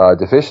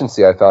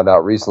deficiency. I found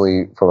out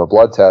recently from a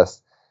blood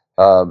test.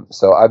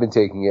 So I've been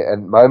taking it,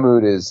 and my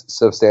mood is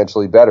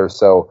substantially better.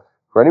 So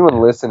for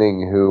anyone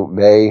listening who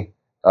may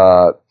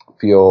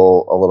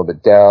feel a little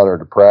bit down or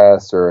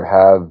depressed, or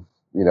have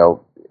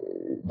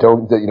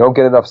don't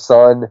get enough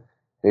sun,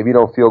 maybe you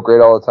don't feel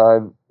great all the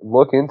time,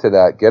 look into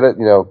that. Get it,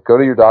 go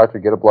to your doctor,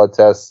 get a blood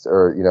test,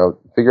 or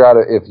figure out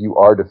if you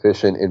are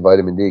deficient in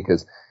vitamin D,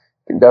 because it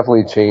can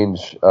definitely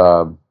change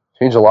a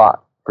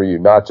lot for you,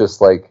 not just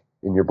like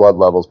in your blood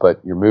levels,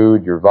 but your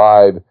mood, your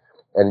vibe.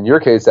 And in your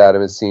case,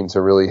 Adam, it seemed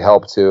to really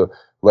help to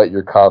let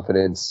your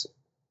confidence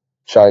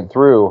shine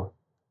through.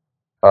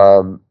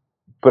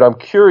 But I'm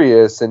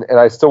curious, and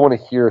I still want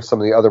to hear some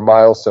of the other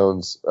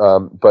milestones.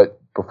 But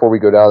before we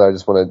go down there, I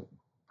just want to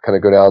kind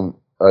of go down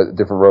a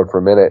different road for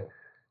a minute.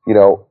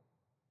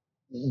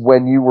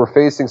 When you were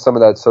facing some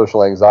of that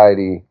social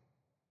anxiety,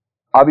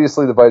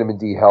 obviously the vitamin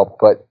D helped,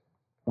 but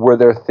were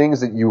there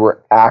things that you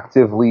were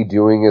actively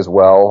doing as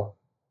well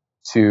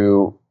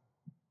to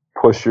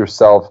push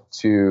yourself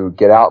to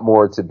get out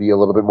more, to be a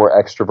little bit more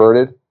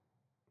extroverted?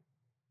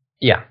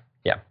 Yeah.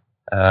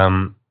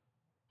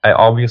 I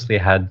obviously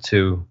had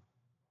to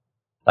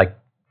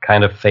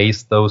kind of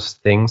face those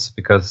things,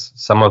 because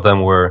some of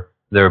them were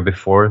there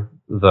before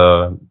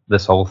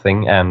this whole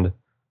thing, and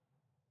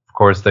of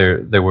course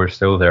they were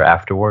still there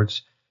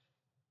afterwards.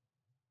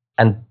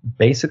 And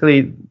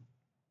basically,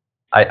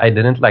 I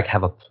didn't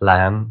have a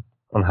plan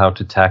on how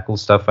to tackle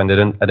stuff. I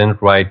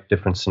didn't write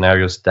different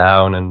scenarios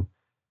down and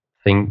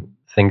think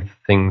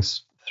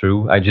things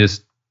through. I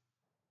just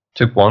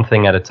took one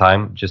thing at a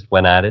time, just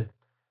went at it.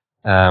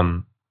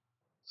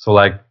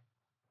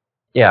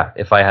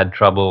 If I had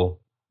trouble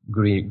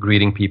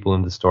greeting people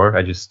in the store,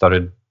 I just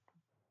started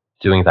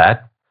doing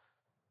that.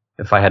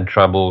 If I had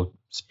trouble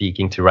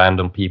speaking to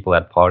random people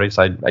at parties,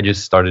 I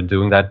just started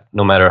doing that,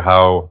 no matter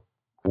how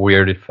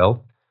weird it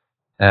felt.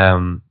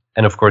 And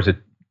of course,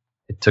 it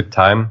took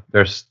time.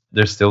 There's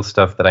still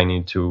stuff that I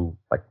need to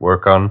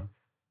work on,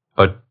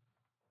 but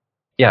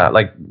yeah,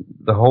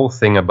 the whole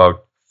thing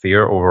about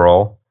fear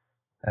overall,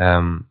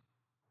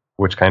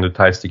 which kind of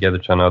ties together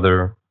to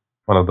another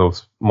one of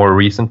those more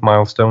recent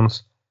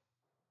milestones.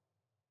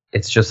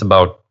 It's just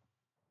about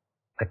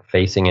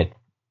facing it.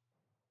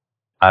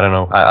 I don't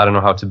know. I don't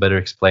know how to better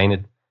explain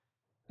it.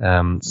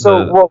 I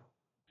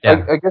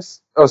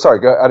guess. Oh, sorry.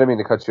 I didn't mean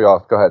to cut you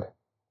off. Go ahead.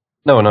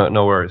 No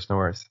worries.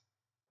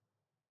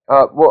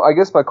 Well, I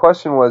guess my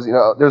question was,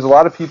 there's a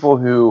lot of people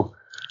who,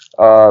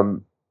 I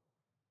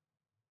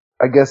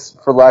guess,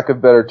 for lack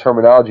of better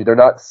terminology, they're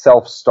not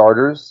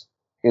self-starters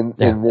in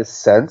this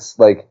sense.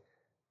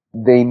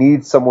 They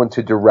need someone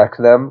to direct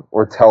them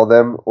or tell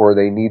them, or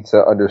they need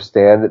to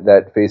understand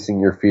that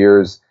facing your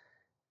fears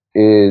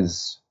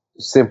is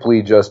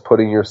simply just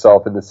putting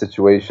yourself in the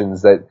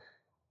situations that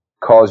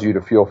cause you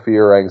to feel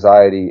fear or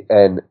anxiety,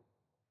 and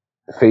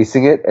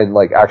facing it and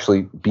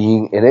actually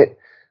being in it.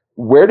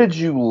 Where did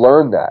you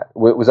learn that?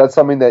 Was that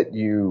something that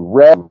you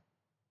read?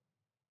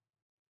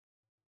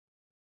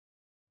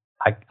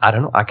 I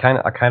don't know. I kind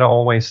of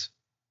always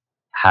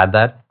had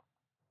that.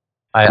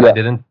 I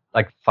didn't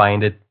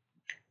find it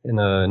in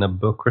a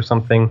book or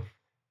something.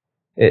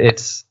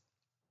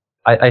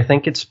 I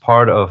think it's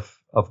part of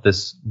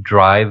this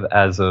drive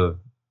as a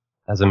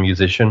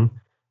musician.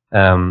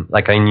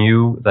 I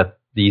knew that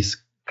these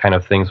kind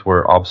of things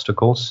were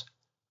obstacles,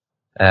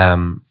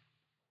 and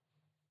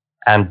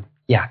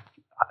yeah,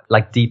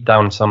 deep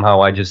down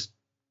somehow I just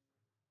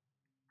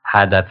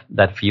had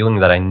that feeling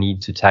that I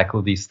need to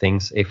tackle these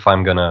things if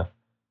I'm gonna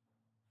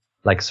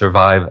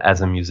survive as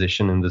a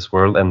musician in this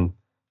world. And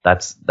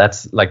that's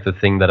the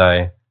thing that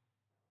I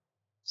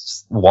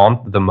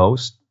want the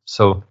most.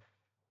 So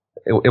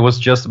it was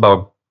just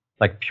about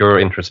pure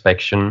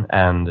introspection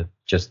and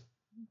just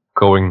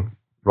going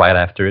right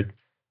after it.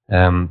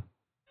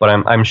 But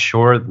I'm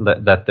sure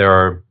that there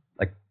are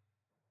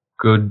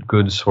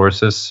good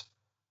sources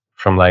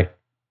from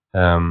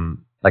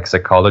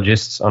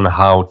psychologists on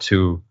how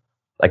to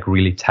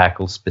really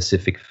tackle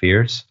specific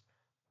fears.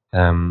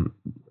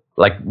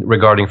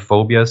 Regarding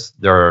phobias,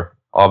 there are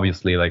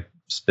obviously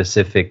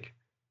specific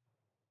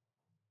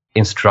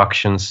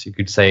instructions, you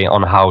could say,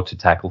 on how to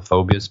tackle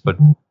phobias. But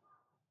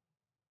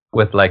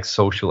with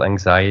social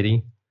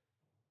anxiety,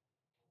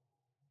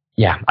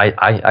 yeah,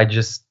 I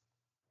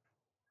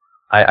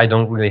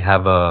don't really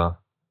have a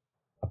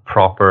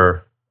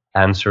proper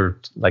answer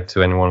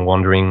to anyone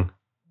wondering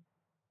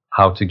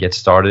how to get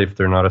started if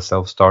they're not a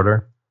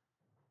self-starter.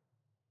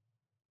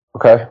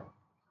 Okay.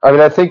 I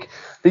mean, I think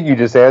you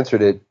just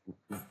answered it,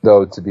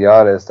 though, to be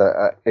honest.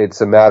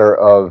 It's a matter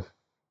of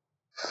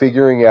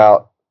figuring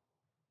out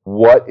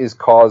what is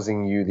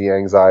causing you the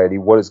anxiety,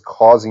 what is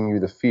causing you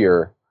the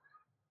fear,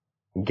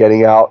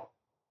 getting out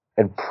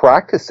and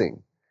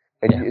practicing.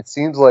 And it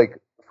seems like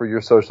for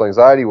your social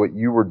anxiety, what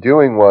you were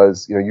doing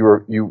was,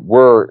 you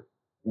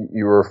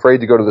were afraid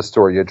to go to the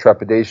store. You had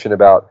trepidation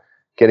about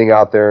getting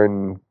out there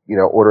and,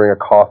 ordering a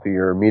coffee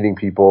or meeting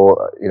people,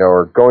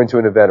 or going to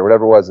an event or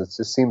whatever it was. It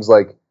just seems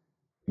like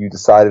you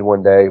decided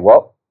one day,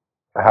 well,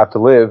 I have to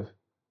live.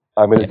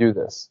 I'm going to do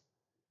this.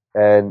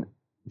 And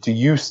do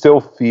you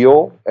still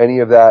feel any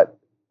of that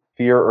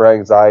fear or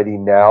anxiety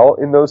now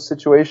in those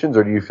situations,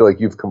 or do you feel like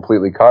you've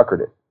completely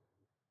conquered it?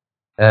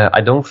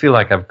 I don't feel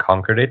like I've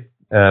conquered it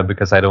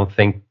because I don't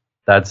think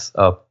that's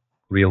a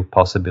real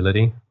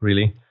possibility,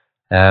 really.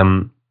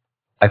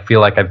 I feel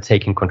like I've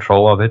taken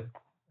control of it,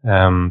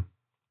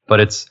 but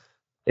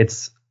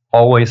it's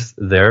always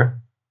there.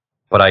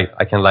 But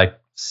I can like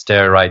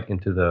stare right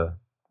into the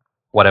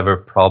whatever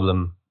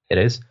problem it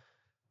is.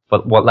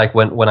 But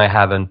when I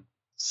haven't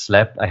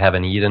slept, I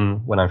haven't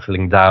eaten, when I'm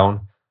feeling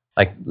down,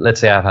 like let's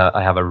say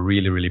I have a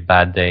really, really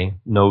bad day,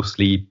 no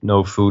sleep,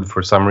 no food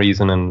for some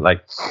reason, and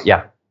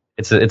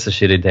it's a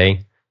shitty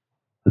day,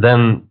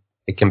 then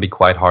it can be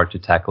quite hard to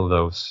tackle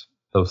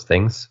those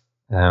things.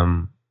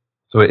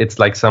 So it's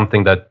like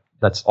something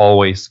that's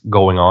always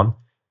going on.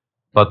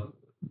 But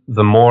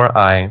the more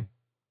I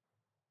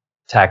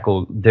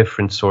tackle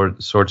different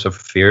sorts of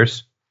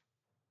fears,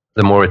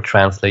 the more it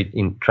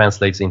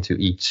translates into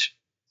each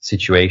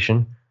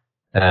situation.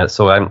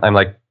 So I'm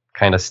like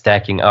kind of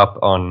stacking up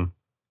on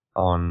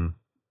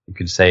you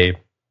could say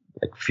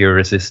like fear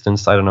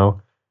resistance. I don't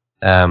know,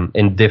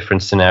 in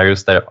different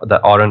scenarios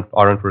that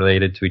aren't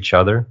related to each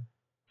other,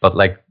 but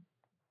like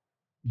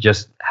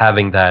just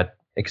having that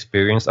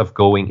experience of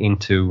going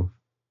into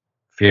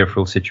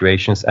fearful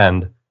situations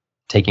and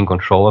taking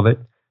control of it,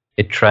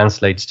 it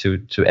translates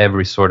to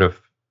every sort of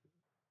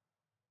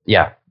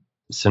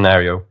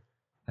scenario.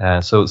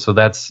 So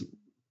that's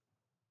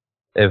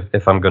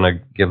if I'm gonna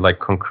give like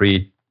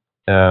concrete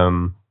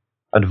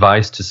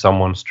advice to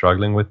someone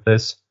struggling with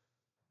this,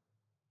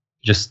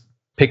 just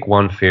pick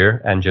one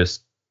fear and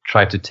just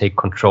try to take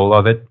control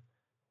of it.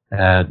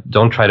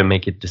 Don't try to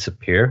make it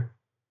disappear.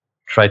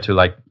 Try to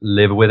like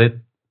live with it,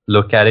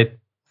 look at it,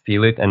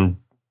 feel it, and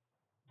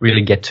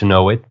really get to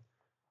know it.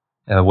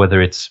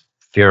 Whether it's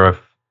fear of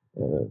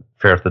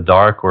the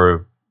dark,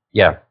 or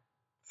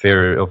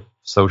fear of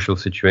social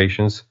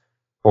situations,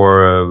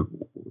 or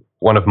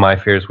one of my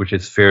fears, which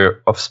is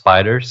fear of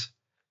spiders.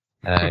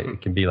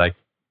 It can be like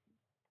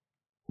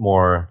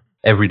more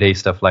everyday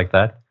stuff like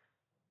that.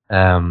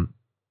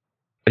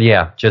 But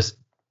yeah, just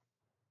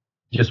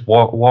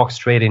walk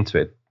straight into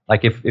it.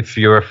 Like if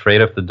you're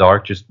afraid of the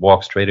dark, just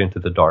walk straight into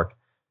the dark.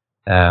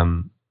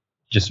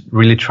 Just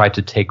really try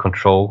to take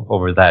control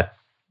over that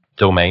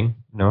domain,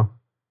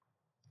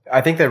 I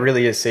think that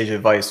really is sage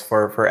advice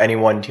for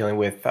anyone dealing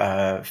with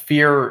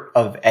fear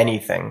of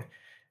anything.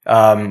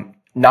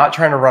 Not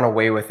trying to run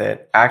away with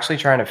it, actually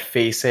trying to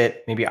face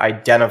it, maybe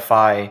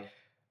identify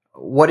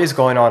what is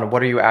going on,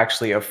 what are you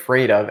actually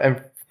afraid of.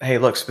 And hey,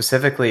 look,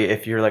 specifically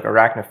if you're like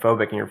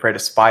arachnophobic and you're afraid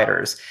of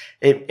spiders,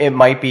 it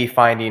might be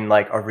finding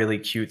like a really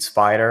cute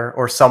spider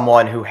or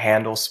someone who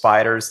handles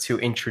spiders to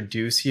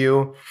introduce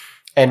you.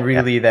 And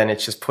really then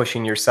it's just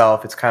pushing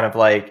yourself. It's kind of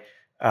like,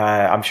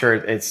 I'm sure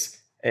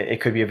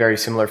it could be a very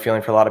similar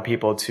feeling for a lot of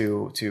people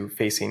to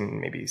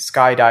facing maybe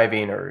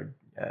skydiving or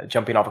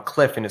jumping off a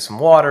cliff into some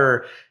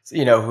water,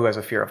 who has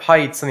a fear of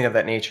heights, something of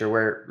that nature,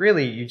 where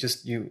really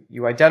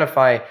you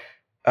identify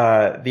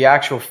the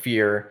actual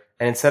fear,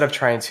 and instead of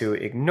trying to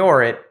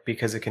ignore it,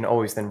 because it can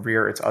always then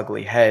rear its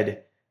ugly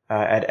head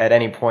at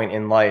any point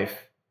in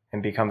life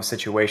and become a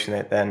situation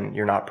that then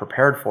you're not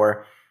prepared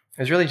for,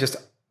 is really just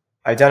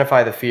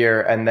identify the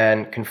fear and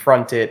then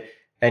confront it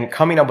and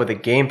coming up with a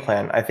game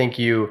plan. I think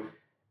you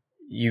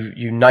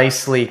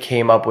nicely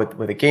came up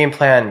with a game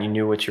plan. You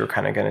knew what you were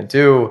kind of going to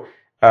do,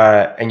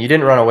 and you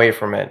didn't run away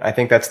from it. I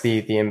think that's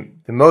the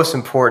most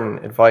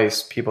important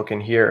advice people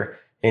can hear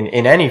in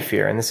any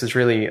fear. And this is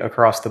really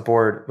across the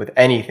board with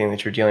anything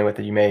that you're dealing with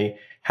that you may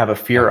have a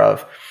fear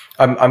of.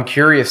 I'm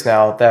curious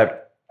now that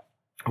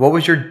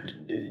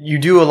you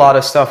do a lot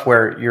of stuff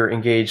where you're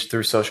engaged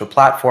through social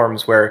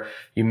platforms where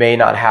you may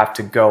not have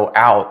to go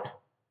out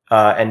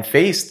and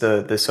face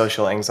the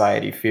social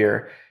anxiety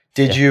fear.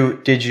 Did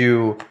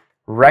you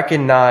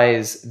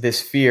recognize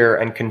this fear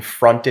and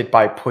confront it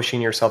by pushing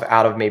yourself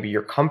out of maybe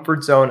your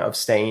comfort zone of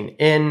staying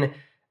in?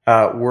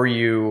 Were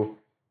you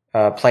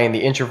playing the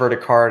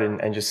introverted card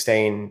and just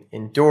staying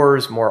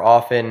indoors more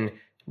often,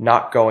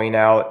 not going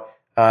out?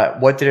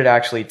 What did it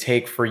actually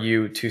take for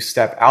you to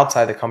step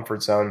outside the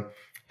comfort zone?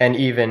 And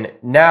even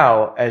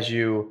now, as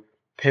you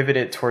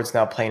pivoted towards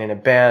now playing in a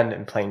band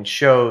and playing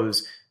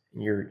shows,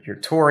 you're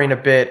touring a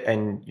bit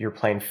and you're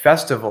playing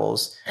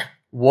festivals,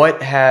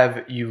 what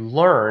have you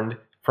learned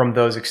from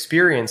those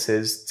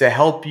experiences to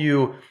help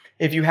you,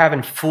 if you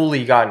haven't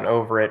fully gotten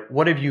over it,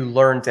 what have you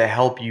learned to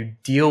help you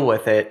deal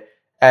with it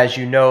as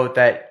you know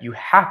that you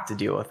have to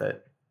deal with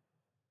it?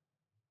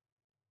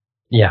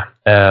 Yeah,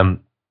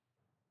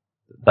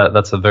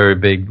 that's a very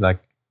big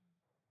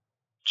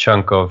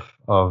chunk of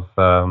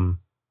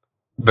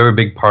very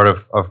big part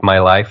of my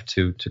life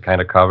to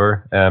kind of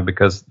cover,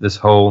 because this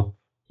whole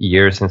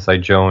year since I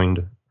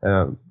joined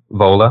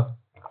Vola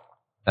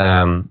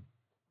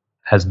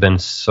has been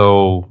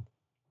so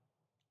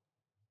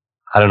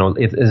I don't know,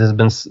 it has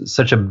been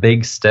such a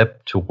big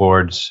step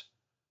towards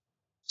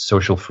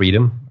social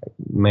freedom.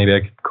 Maybe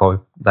I could call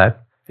it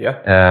that.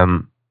 Yeah.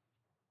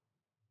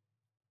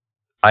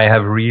 I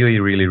have really,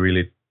 really,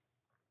 really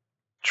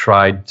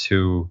tried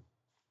to,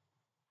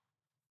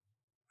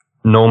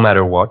 no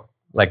matter what,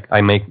 like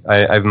I've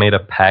made a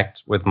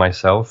pact with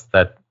myself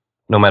that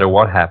no matter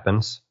what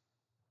happens,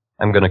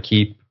 I'm gonna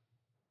keep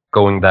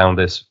going down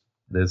this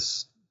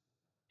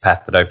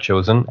path that I've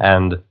chosen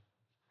and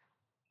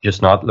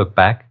just not look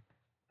back.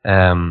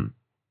 So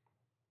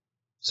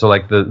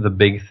like the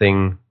big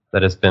thing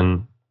that has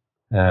been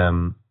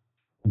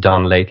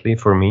done lately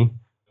for me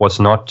was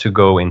not to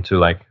go into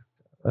like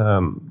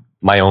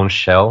my own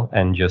shell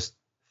and just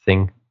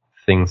think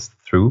things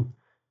through.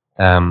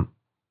 I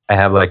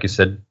have, like you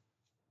said,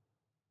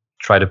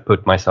 try to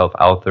put myself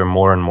out there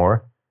more and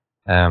more.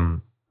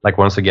 Like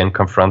once again,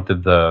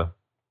 confronted the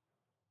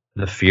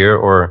fear,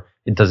 or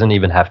it doesn't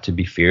even have to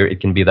be fear. It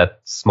can be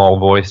that small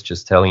voice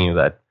just telling you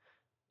that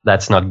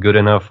that's not good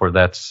enough, or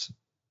that's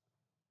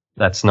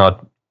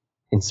not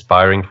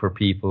inspiring for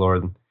people,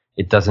 or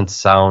it doesn't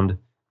sound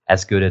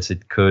as good as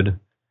it could.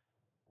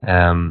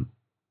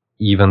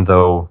 Even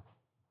though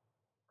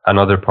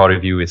another part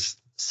of you is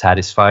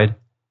satisfied.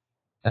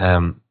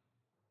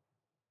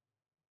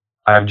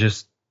 I've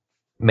just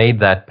made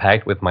that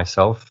pact with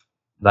myself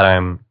that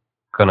I'm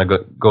gonna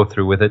go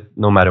through with it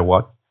no matter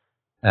what.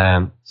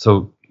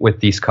 So with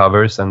these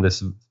covers and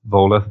this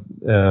Vola,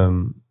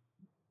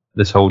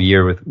 this whole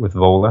year with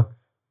Vola,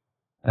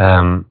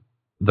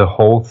 the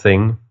whole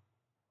thing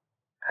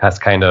has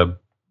kind of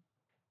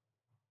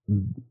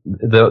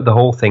the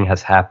whole thing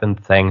has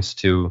happened thanks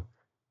to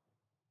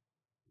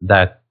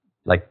that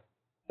like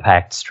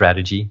pact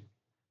strategy.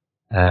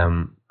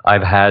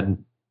 I've had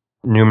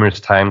numerous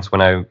times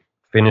when I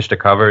finished a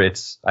cover,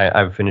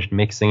 I've finished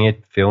mixing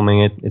it,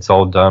 filming it, it's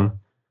all done,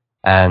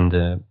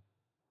 and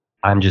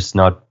I'm just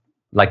not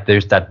like,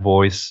 there's that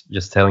voice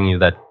just telling you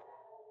that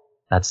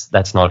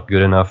that's not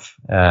good enough.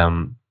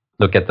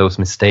 Look at those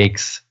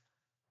mistakes,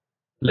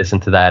 listen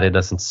to that, it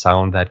doesn't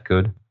sound that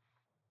good.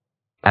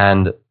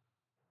 And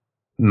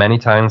many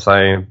times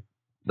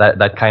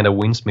that kind of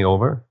wins me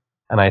over,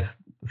 and I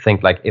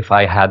think like if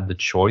I had the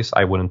choice,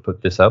 I wouldn't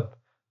put this up.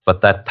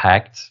 But that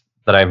pact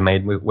that I've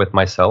made with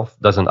myself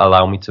doesn't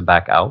allow me to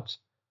back out.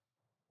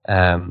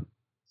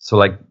 So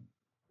like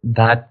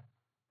that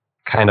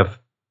kind of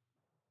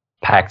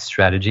pact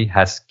strategy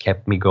has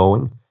kept me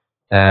going,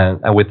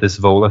 and with this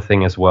Vola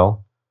thing as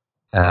well,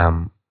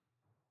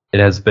 it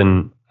has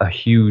been a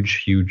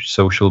huge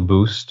social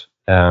boost.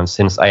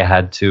 Since I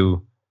had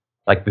to,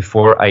 like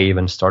before I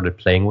even started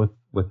playing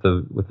with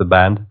the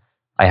band,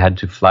 I had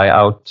to fly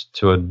out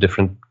to a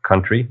different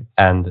country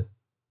and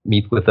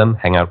meet with them,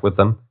 hang out with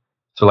them.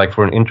 So like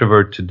for an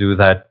introvert to do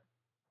that,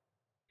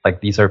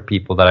 like these are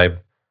people that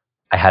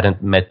I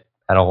hadn't met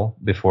at all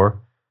before,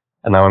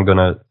 and now I'm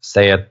gonna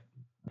stay at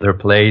their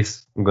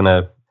place. I'm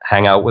gonna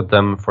hang out with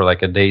them for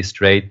like a day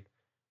straight,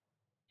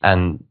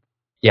 and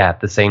yeah, at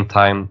the same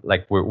time,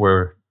 like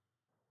we're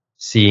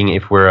seeing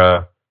if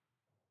we're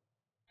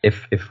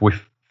if we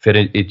fit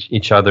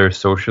each other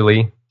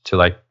socially, to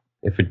like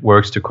if it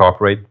works to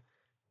cooperate.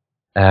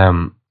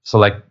 So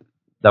like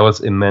that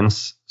was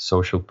immense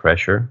social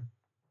pressure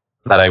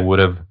that I would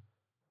have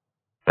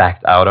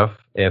backed out of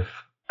if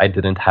I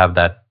didn't have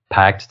that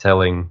pact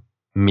telling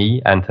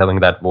me and telling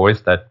that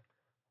voice that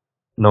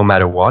no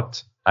matter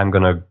what, I'm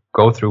gonna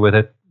go through with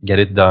it, get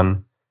it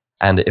done,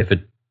 and if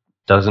it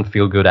doesn't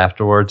feel good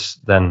afterwards,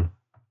 then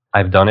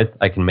I've done it.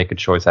 I can make a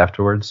choice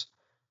afterwards.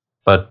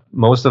 But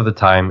most of the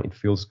time, it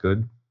feels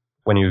good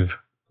when you've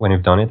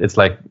done it. It's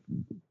like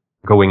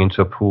going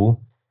into a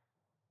pool.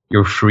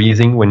 You're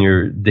freezing when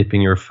you're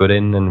dipping your foot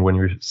in and when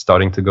you're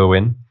starting to go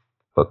in.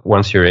 But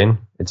once you're in,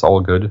 it's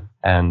all good,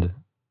 and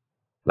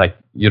like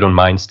you don't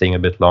mind staying a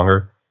bit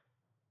longer.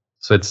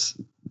 So it's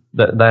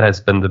that has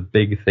been the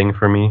big thing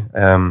for me.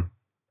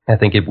 I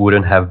think it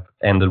wouldn't have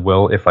ended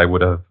well if I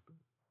would have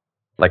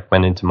like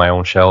went into my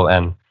own shell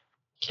and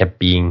kept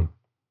being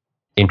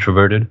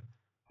introverted,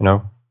 you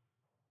know.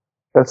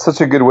 That's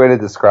such a good way to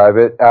describe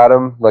it,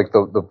 Adam. Like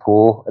the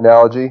pool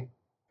analogy.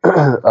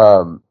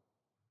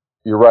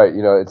 You're right.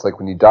 You know, it's like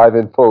when you dive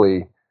in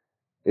fully,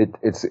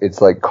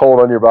 it's like cold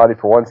on your body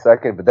for 1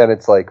 second, but then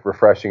it's like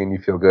refreshing and you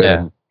feel good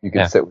and you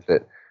can sit with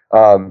it.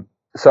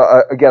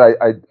 So again,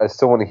 I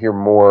still want to hear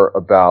more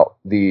about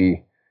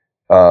the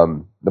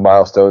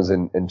milestones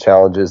and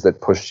challenges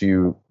that pushed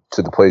you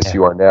to the place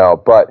you are now.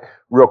 But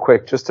real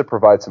quick, just to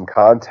provide some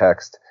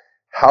context,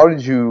 how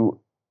did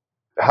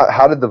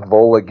the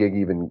Vola gig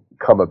even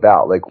come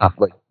about? Like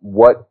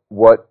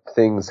what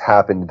things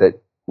happened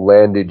that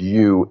landed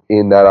you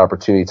in that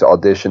opportunity to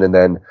audition and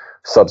then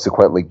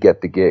subsequently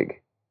get the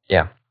gig?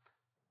 Yeah.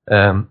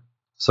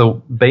 So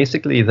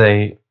basically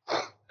they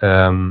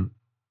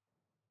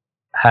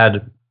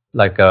had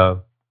like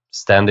a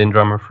stand-in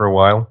drummer for a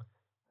while,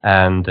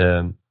 and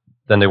then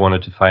they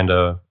wanted to find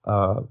a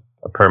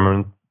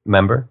permanent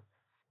member,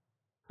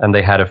 and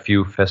they had a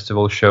few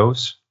festival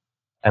shows,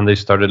 and they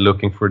started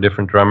looking for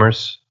different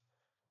drummers,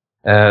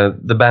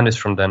 The band is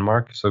from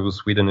Denmark, so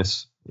Sweden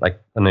is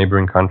like a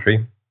neighboring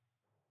country.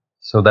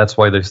 So that's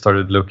why they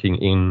started looking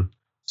in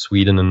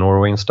Sweden and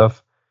Norway and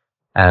stuff.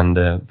 And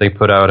they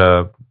put out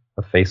a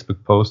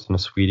Facebook post in a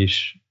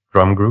Swedish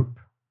drum group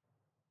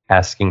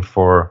asking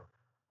for,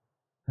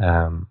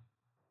 asking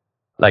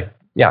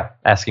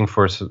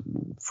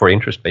for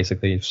interest,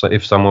 basically,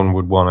 if someone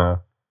would want to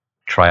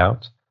try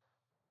out.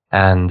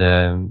 And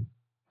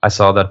I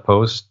saw that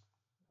post.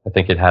 I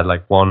think it had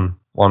like one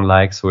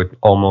like, so it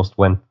almost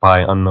went by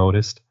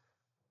unnoticed.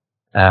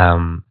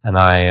 And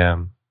I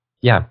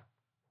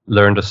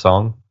learned a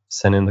song,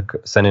 sent in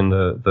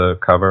the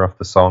cover of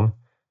the song.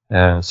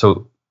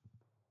 So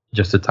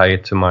just to tie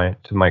it to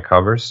my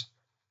covers,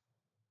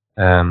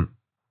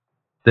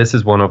 this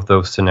is one of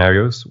those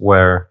scenarios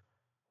where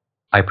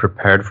I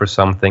prepared for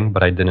something,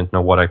 but I didn't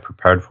know what I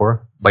prepared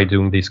for by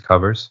doing these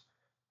covers.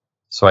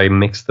 So I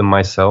mixed them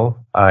myself.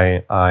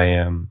 I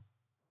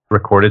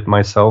recorded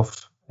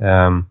myself,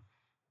 and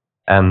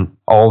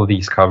all of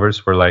these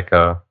covers were like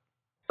a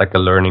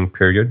learning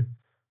period,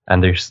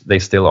 and they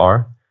still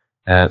are.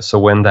 So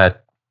when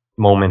that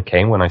moment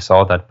came, when I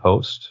saw that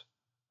post,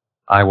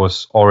 I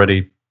was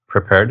already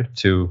prepared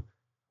to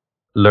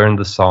learn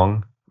the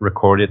song,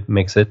 record it,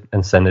 mix it,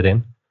 and send it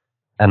in.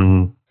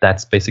 And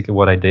that's basically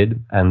what I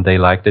did. And they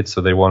liked it,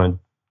 so they wanted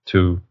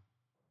to,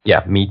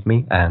 meet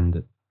me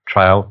and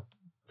try out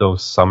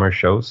those summer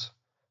shows.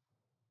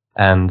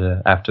 And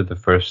after the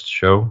first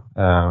show,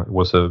 it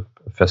was a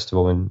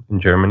festival in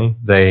Germany.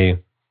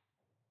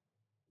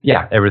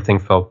 Everything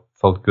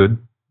felt good.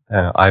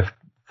 I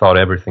thought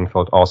everything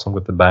felt awesome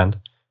with the band,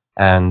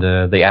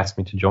 and they asked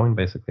me to join,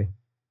 basically.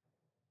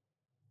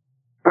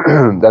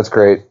 That's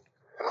great.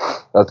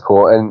 That's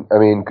cool. And I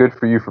mean, good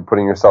for you for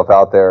putting yourself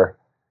out there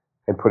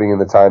and putting in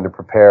the time to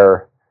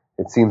prepare.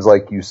 It seems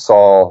like you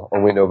saw a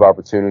window of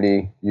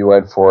opportunity, you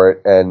went for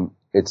it, and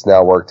it's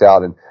now worked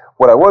out. And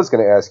what I was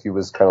going to ask you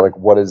was kind of like,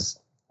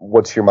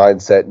 what's your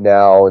mindset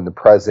now in the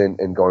present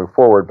and going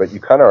forward? But you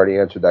kind of already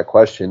answered that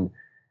question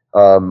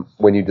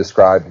when you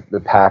described the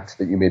pact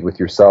that you made with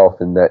yourself,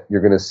 and that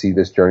you're going to see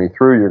this journey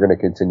through. You're going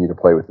to continue to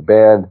play with the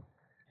band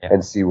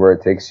and see where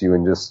it takes you,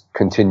 and just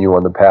continue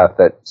on the path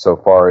that so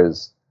far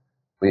is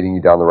leading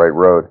you down the right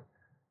road.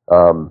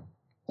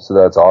 So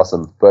that's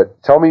awesome.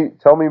 But tell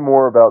me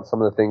more about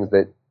some of the things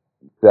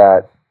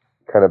that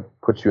kind of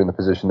puts you in the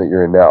position that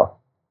you're in now.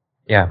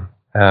 Yeah.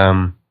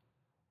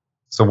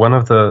 So one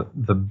of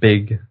the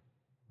big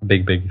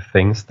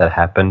things that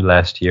happened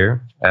last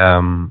year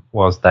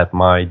was that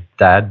my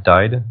dad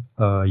died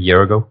a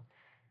year ago.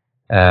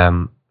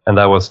 And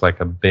that was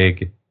like a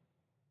big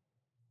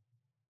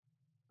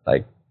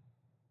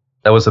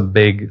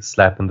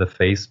slap in the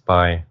face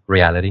by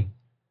reality.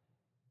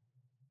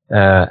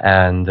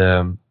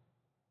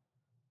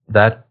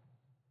 That,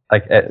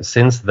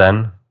 since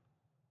then,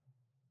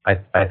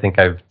 I think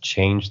I've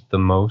changed the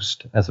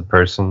most as a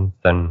person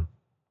than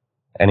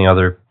any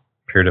other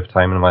period of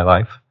time in my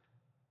life.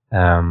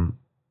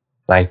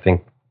 I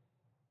think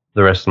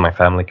the rest of my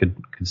family could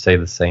say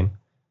the same.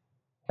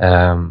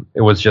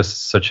 It was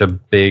just such a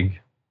big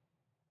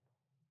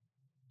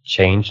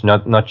change,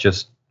 not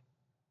just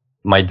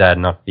my dad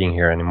not being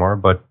here anymore,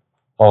 but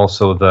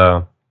also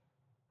the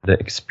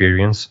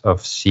experience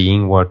of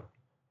seeing what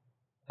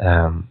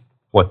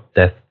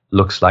death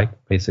looks like,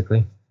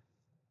 basically.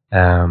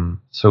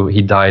 So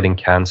he died in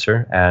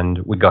cancer, and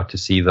we got to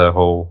see the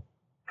whole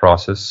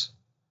process.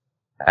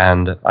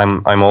 And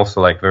I'm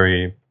also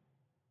I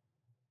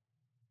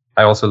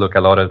also look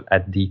a lot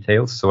at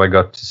details, so I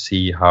got to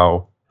see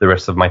how the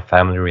rest of my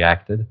family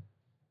reacted,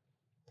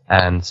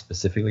 and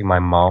specifically my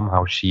mom,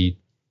 how she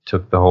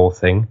took the whole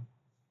thing.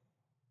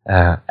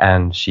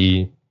 And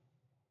she,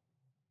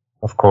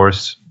 of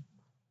course,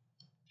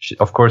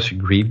 she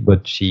grieved,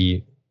 but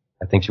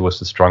I think she was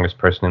the strongest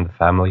person in the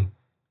family.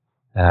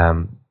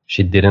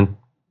 She didn't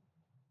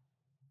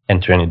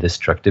enter any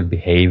destructive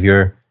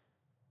behavior.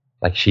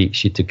 Like she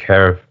took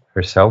care of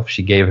herself.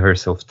 She gave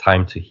herself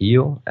time to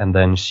heal, and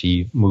then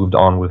she moved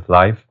on with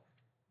life.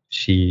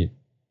 She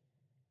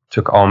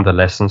took on the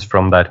lessons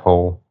from that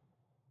whole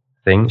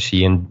thing.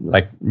 She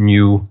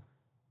knew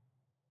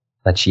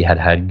that she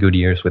had good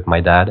years with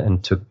my dad,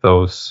 and took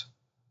those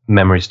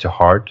memories to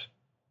heart,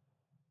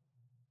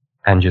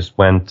 and just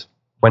went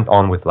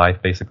on with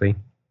life, basically.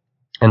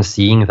 And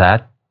seeing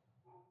that,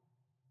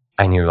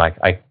 I knew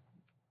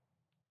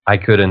I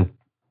couldn't,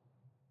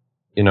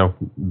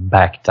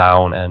 back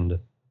down and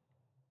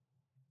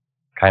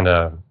kind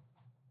of,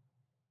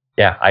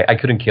 I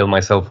couldn't kill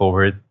myself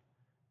over it.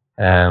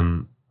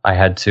 I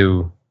had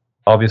to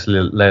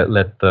obviously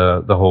let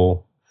the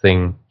whole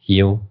thing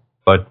heal,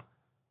 but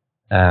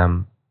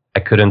I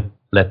couldn't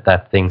let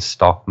that thing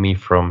stop me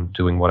from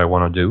doing what I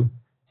want to do.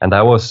 And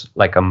that was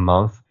like a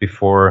month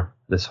before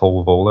this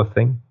whole Vola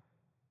thing.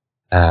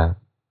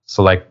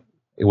 So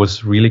it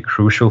was really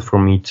crucial for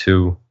me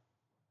to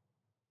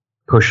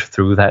push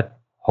through that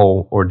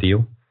whole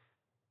ordeal,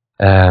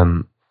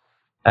 and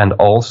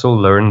also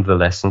learn the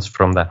lessons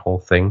from that whole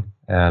thing.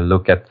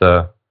 Look at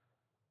the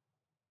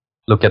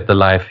look at the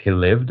life he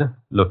lived,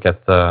 look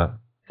at the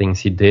things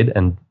he did,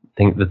 and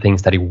think the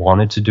things that he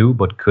wanted to do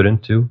but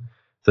couldn't do.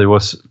 So there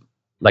was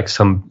like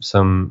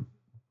some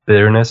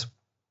bitterness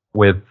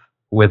with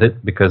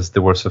it, because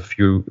there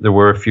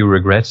were a few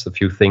regrets, a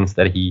few things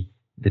that he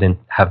didn't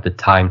have the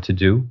time to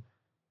do.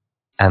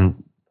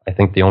 And I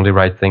think the only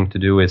right thing to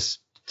do is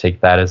to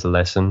take that as a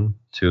lesson,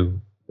 to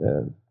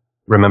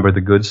remember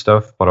the good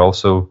stuff, but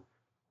also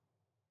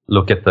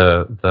look at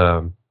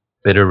the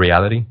bitter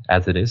reality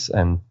as it is,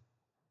 and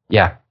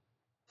yeah,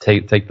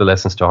 take the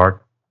lessons to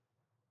heart.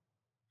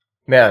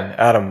 Man,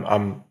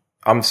 Adam,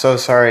 I'm so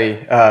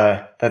sorry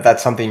that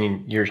that's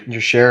something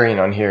you're sharing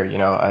on here.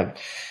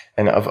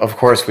 And of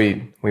course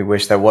we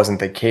wish that wasn't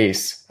the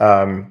case.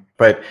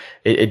 But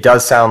it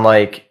does sound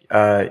like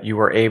you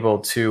were able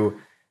to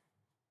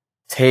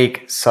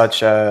take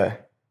such a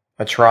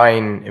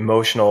trying,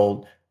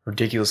 emotional,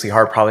 ridiculously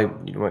hard, probably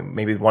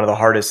maybe one of the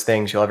hardest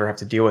things you'll ever have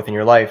to deal with in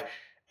your life,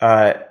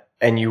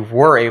 and you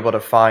were able to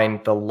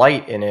find the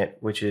light in it,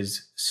 which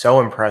is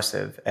so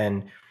impressive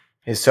and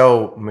is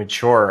so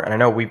mature. And I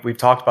know we've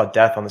talked about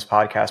death on this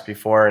podcast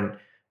before, and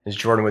as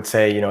Jordan would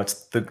say,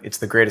 it's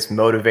the greatest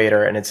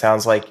motivator. And it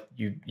sounds like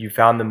you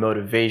found the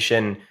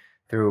motivation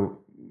through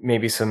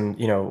maybe some,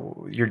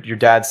 your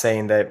dad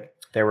saying that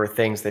there were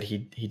things that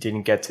he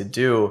didn't get to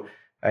do,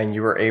 and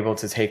you were able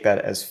to take that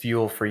as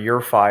fuel for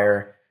your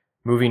fire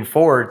moving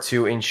forward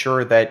to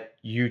ensure that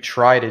you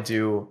try to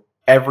do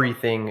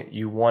everything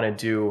you want to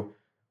do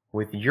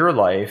with your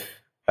life.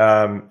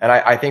 And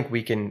I think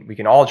we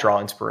can all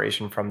draw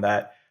inspiration from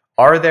that.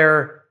 Are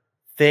there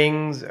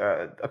things,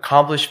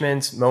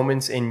 accomplishments,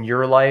 moments in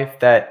your life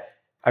that,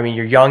 I mean,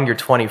 you're young, you're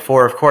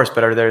 24, of course,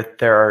 but are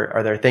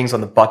there things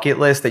on the bucket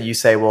list that you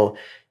say, well,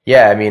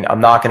 yeah, I mean,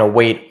 I'm not going to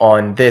wait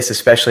on this,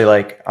 especially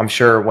like, I'm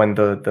sure when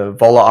the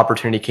Vola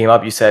opportunity came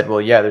up, you said, well,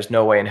 yeah, there's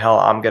no way in hell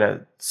I'm going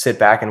to sit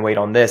back and wait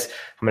on this.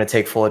 I'm going to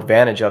take full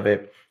advantage of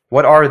it.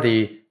 What are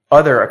the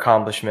other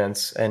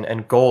accomplishments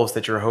and goals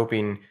that you're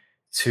hoping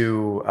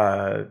to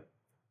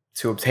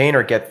obtain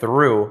or get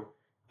through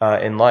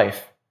in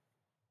life?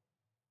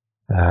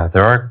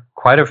 There are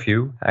quite a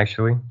few,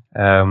 actually.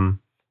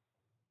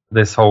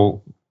 This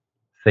whole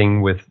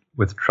thing with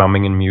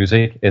drumming and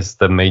music is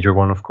the major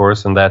one, of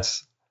course, and that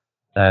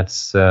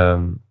is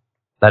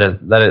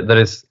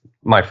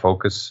my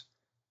focus.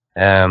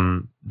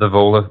 The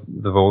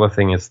Vola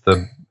thing is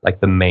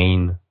the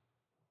main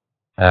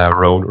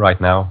road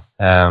right now.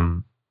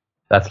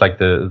 That's like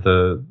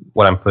the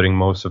what I'm putting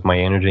most of my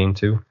energy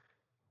into.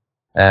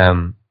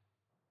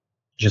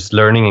 Just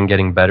learning and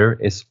getting better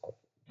is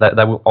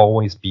that will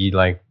always be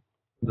like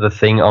the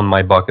thing on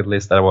my bucket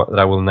list that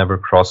I will never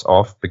cross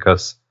off,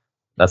 because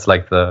that's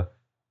like the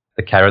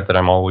carrot that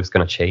I'm always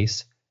going to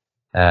chase.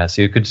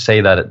 So you could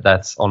say that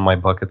that's on my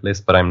bucket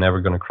list, but I'm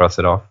never going to cross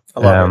it off. I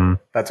love it.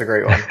 That's a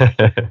great one.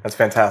 That's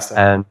fantastic.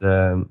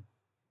 And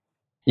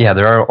yeah,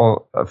 there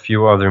are a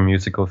few other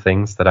musical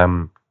things that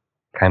I'm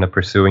kind of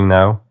pursuing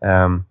now.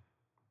 I'm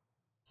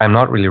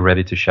not really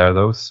ready to share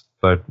those,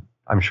 but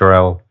I'm sure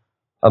I'll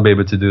be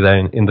able to do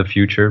that in the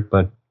future.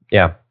 But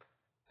yeah,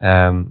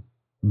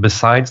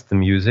 besides the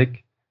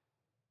music,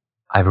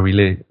 I've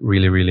really,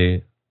 really,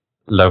 really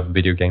loved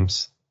video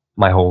games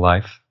my whole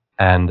life.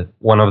 And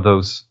one of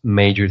those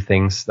major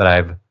things that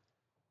I've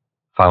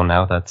found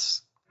now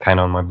that's kind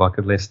of on my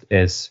bucket list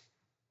is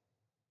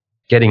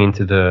getting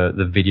into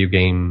the video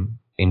game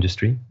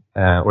industry,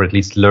 or at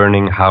least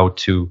learning how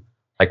to,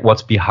 like,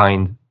 what's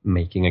behind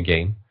making a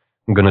game.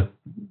 I'm going to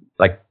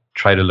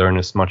try to learn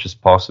as much as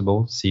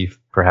possible, see if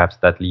perhaps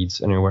that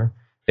leads anywhere.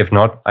 If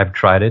not, I've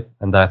tried it,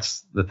 and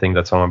that's the thing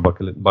that's on my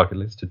bucket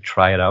list, to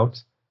try it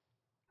out.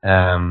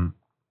 And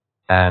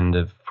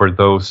for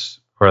those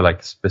who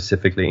are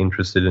specifically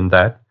interested in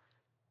that,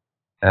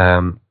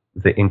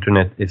 the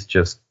internet is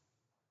just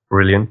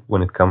brilliant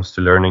when it comes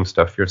to learning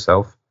stuff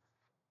yourself.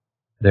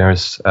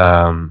 There's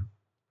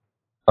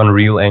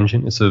Unreal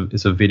Engine. It's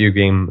a video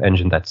game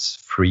engine that's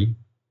free,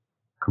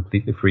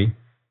 completely free.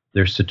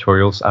 There's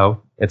tutorials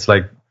out. It's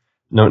like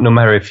no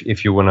matter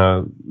if you want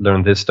to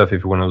learn this stuff,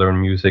 if you want to learn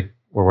music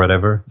or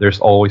whatever, there's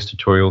always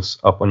tutorials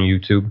up on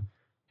YouTube.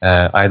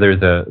 Either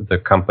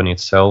the company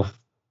itself,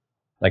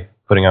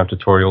 putting out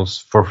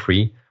tutorials for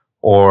free,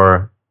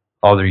 or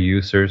other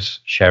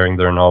users sharing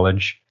their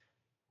knowledge.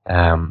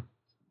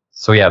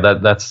 So yeah,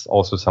 that's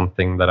also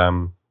something that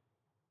I'm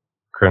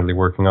currently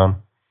working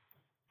on.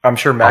 I'm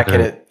sure Matt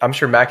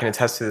can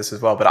attest to this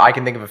as well. But I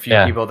can think of a few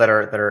people that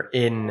are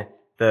in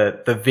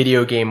the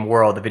video game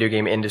world, the video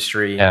game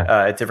industry,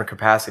 at different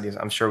capacities.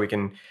 I'm sure we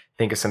can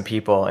think of some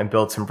people and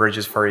build some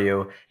bridges for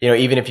you.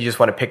 Even if you just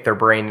want to pick their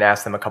brain and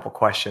ask them a couple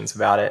questions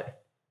about it.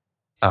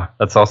 Ah,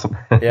 that's awesome.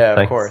 Yeah,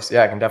 of course.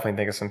 Yeah, I can definitely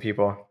think of some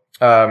people.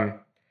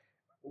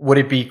 Would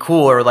it be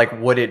cool, or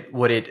would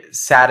it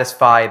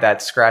satisfy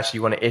that scratch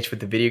you want to itch with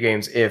the video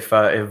games if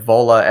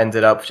Vola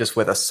ended up just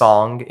with a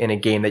song in a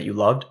game that you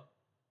loved?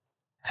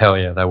 Hell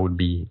yeah, that would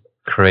be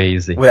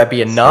crazy. Would that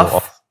be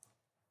enough?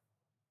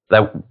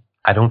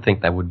 I don't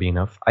think that would be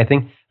enough. I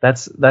think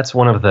that's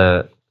one of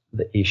the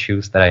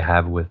issues that I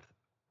have with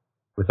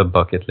a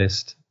bucket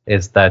list.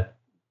 is that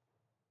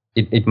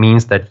it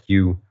means that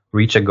you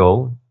reach a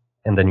goal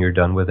and then you're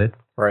done with it.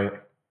 Right.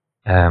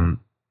 And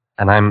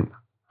I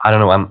don't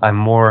know, I'm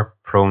more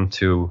prone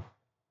to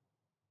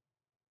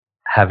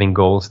having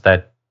goals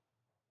that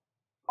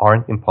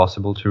aren't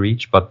impossible to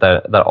reach, but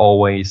that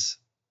always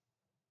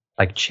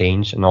like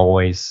change and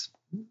always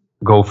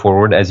go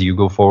forward as you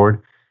go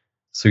forward.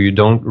 So you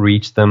don't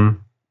reach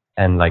them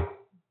and like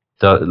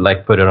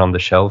put it on the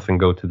shelf and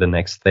go to the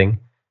next thing.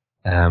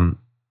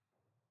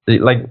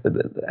 Like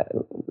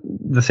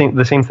the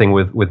same thing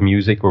with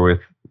music or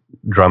with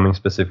drumming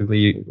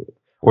specifically,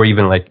 or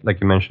even like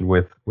you mentioned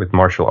with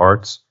martial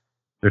arts.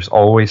 There's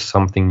always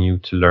something new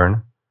to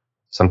learn,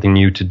 something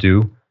new to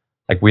do.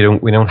 Like we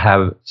don't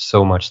have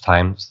so much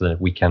time so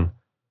that we can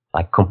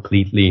like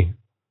completely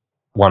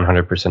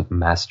 100%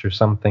 master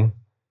something.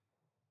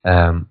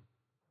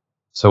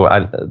 So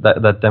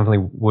that definitely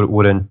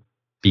wouldn't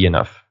be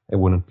enough. It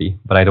wouldn't be,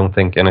 but I don't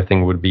think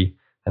anything would be,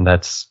 and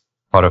that's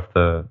part of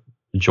the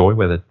joy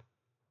with it.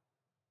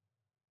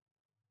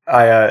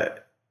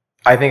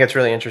 I think it's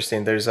really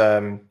interesting. There's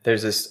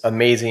this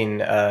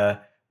amazing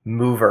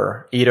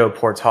mover, Ido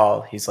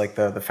Portal. He's like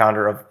the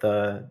founder of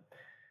the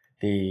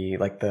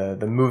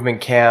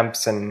movement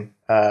camps, and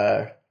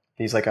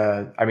he's like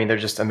they're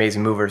just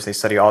amazing movers. They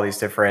study all these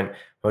different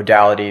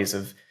modalities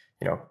of,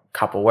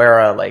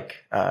 capoeira,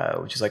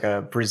 which is like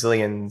a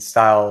Brazilian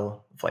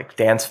style of like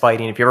dance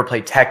fighting. If you ever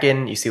play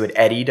Tekken, you see what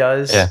Eddie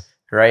does. Yeah.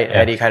 Right? Yeah.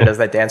 Eddie kind of does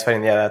that dance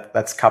fighting. Yeah,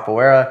 that's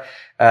capoeira.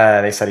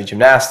 They study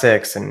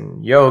gymnastics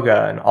and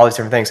yoga and all these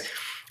different things.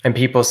 And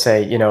people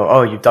say,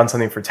 oh, you've done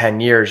something for 10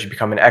 years. You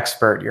become an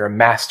expert. You're a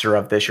master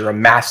of this. You're a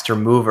master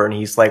mover. And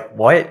he's like,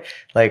 what?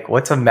 Like,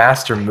 what's a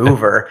master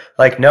mover?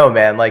 Like, no,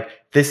 man, like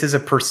this is a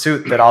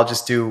pursuit that I'll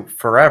just do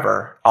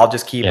forever. I'll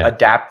just keep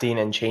adapting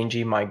and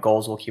changing. My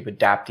goals will keep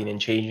adapting and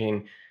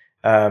changing.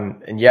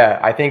 And yeah,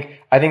 I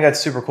think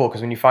that's super cool,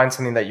 because when you find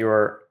something that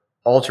you're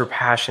ultra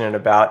passionate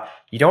about,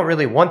 you don't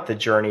really want the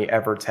journey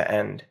ever to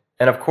end.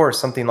 And of course,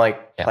 something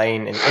like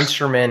playing an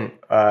instrument,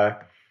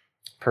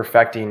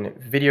 perfecting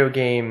video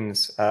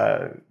games,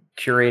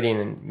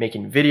 curating and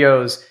making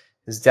videos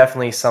is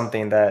definitely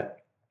something that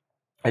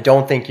I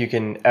don't think you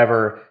can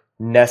ever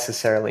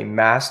necessarily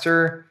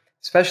master,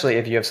 especially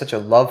if you have such a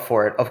love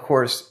for it. Of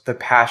course, the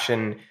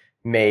passion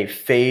may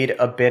fade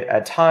a bit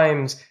at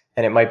times,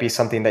 and it might be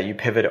something that you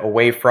pivot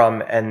away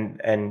from.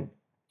 And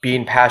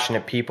being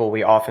passionate people,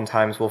 we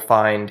oftentimes will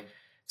find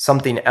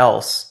something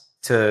else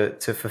to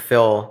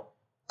fulfill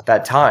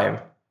that time,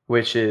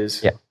 which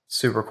is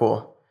super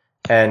cool.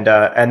 And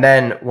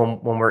then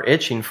when we're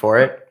itching for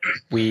it,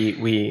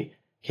 we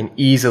can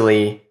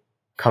easily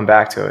come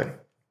back to it,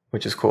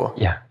 which is cool.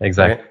 Yeah,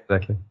 exactly. Right?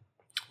 Exactly.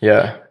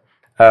 Yeah.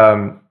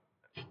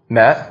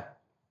 Matt?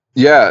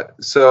 Yeah.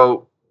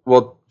 So,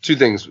 well, two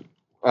things.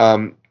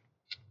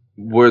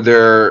 Was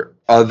there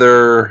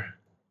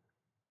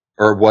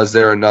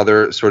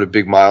another sort of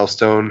big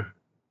milestone?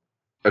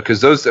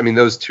 Because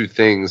those two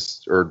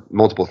things or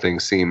multiple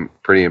things seem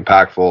pretty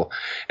impactful.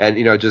 And,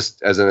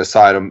 just as an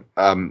aside,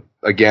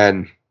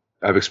 again,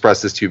 I've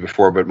expressed this to you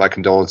before, but my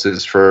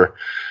condolences for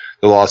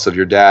the loss of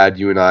your dad.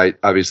 You and I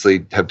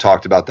obviously have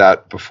talked about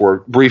that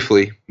before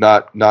briefly,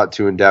 not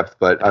too in depth,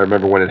 but I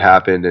remember when it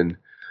happened, and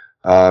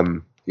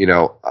I'm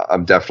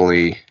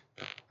definitely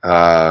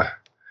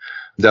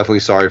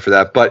sorry for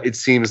that. But it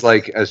seems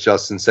like, as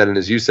Justin said and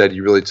as you said,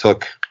 you really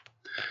took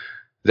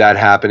that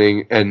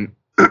happening and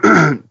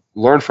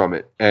learned from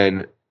it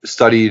and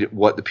studied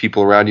what the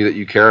people around you that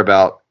you care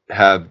about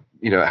have,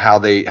 how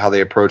they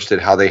approached it,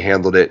 how they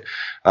handled it.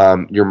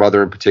 Your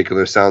mother in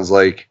particular sounds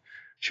like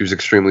she was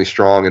extremely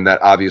strong, and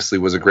that obviously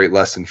was a great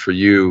lesson for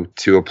you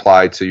to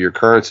apply to your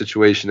current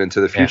situation and to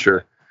the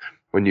future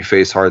when you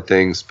face hard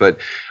things. But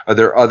are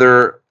there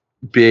other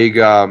big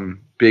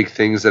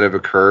things that have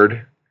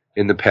occurred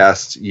in the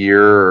past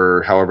year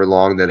or however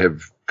long that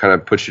have kind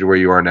of put you to where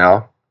you are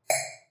now?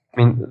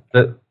 I mean,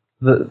 the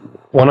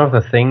one of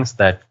the things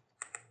that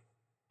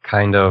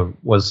kind of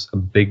was a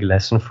big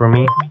lesson for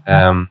me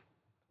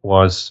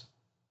was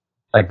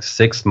like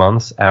 6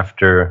 months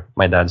after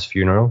my dad's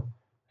funeral.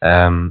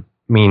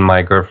 Me and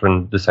my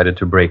girlfriend decided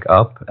to break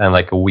up, and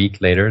like a week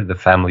later, the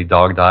family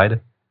dog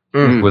died.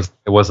 It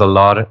was a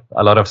lot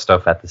of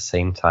stuff at the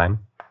same time.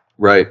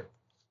 Right.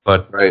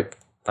 But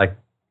like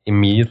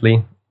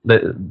immediately,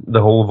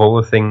 the whole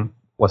Volo thing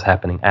was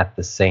happening at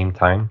the same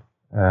time.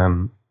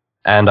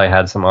 And I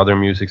had some other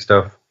music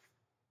stuff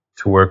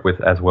to work with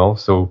as well.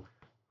 So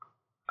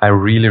I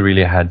really,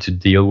 really had to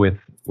deal with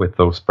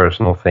those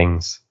personal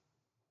things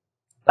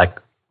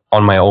like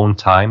on my own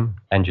time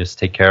and just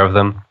take care of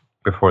them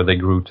before they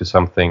grew to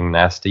something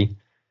nasty.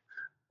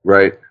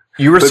 Right.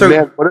 You were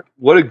man,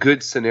 what a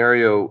good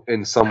scenario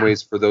in some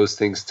ways for those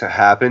things to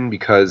happen,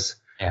 because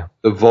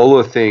the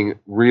Volo thing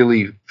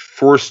really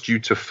forced you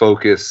to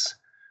focus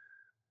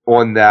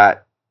on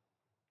that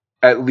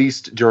at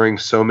least during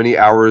so many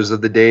hours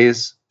of the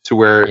days, to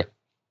where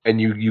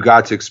and you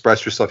got to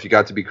express yourself. You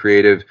got to be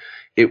creative.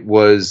 It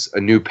was a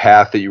new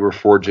path that you were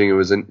forging. It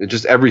was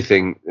just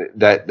everything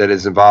that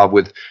is involved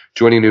with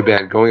joining a new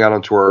band, going out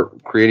on tour,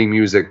 creating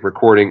music,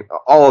 recording.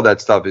 All of that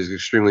stuff is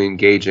extremely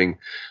engaging.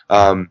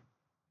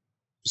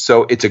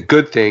 So it's a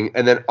good thing.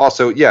 And then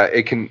also, yeah,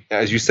 it can,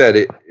 as you said,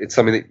 it's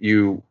something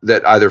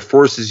that either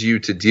forces you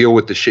to deal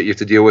with the shit you have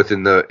to deal with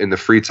in the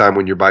free time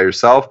when you're by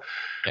yourself,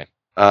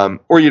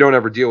 or you don't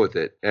ever deal with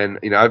it. And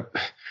I've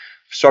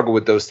struggled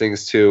with those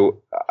things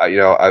too.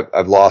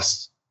 I've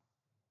lost.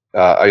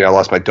 I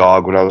lost my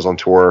dog when I was on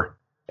tour,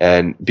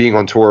 and being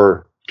on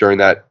tour during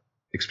that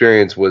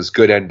experience was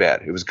good and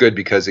bad. It was good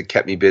because it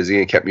kept me busy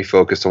and kept me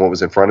focused on what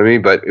was in front of me,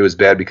 but it was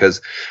bad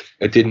because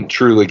it didn't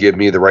truly give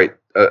me the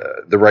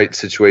right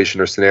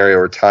situation or scenario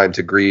or time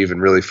to grieve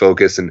and really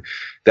focus. And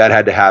that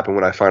had to happen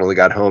when I finally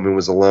got home and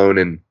was alone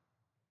and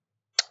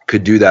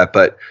could do that.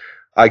 But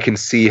I can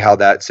see how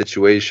that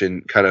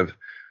situation kind of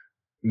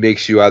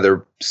makes you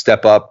either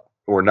step up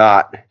or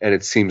not. And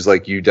it seems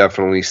like you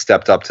definitely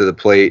stepped up to the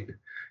plate,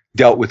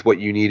 dealt with what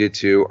you needed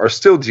to, are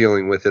still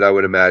dealing with it, I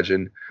would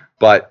imagine,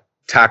 but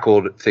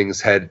tackled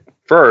things head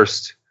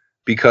first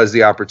because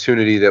the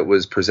opportunity that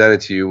was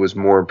presented to you was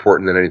more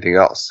important than anything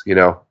else.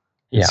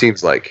 It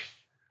seems like.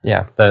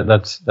 Yeah,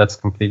 that's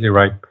completely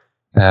right.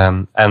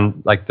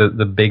 And like the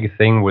big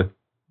thing with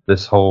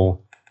this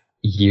whole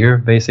year,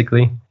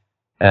 basically,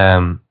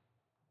 I'm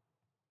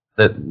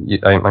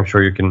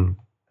sure you can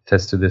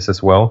attest to this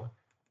as well.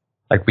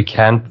 Like, we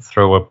can't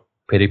throw a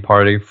pity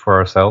party for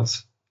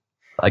ourselves.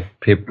 Like,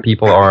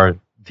 people are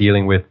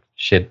dealing with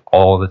shit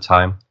all the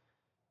time.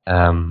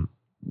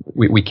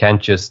 We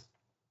can't just,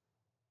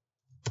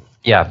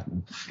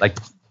 like,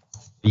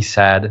 be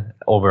sad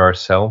over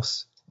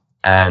ourselves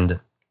and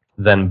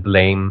then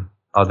blame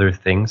other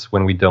things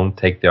when we don't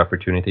take the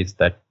opportunities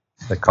that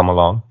come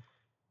along.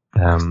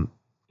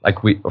 Like,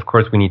 of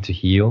course we need to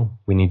heal.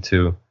 We need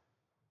to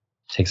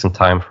take some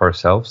time for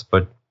ourselves,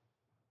 but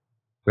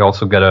we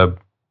also gotta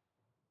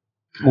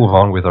move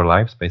on with our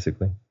lives,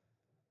 basically.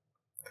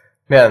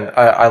 Man,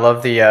 I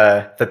love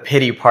the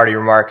pity party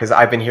remark, because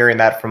I've been hearing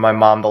that from my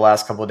mom the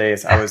last couple of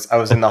days. I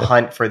was in the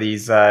hunt for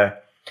these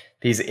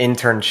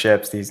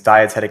internships, these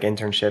dietetic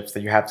internships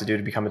that you have to do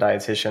to become a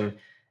dietitian,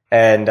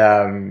 and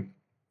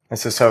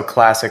this is so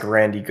classic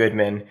Randy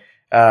Goodman.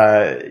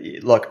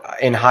 Look,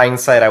 in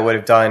hindsight, I would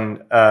have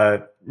done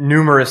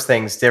numerous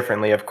things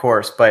differently, of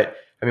course, but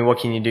I mean, what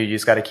can you do? You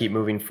just got to keep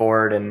moving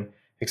forward, and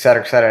et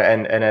cetera, et cetera.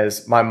 And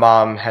as my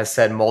mom has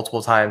said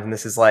multiple times, and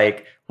this is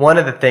like one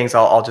of the things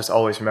I'll just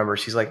always remember,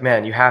 she's like,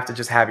 man, you have to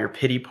just have your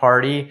pity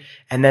party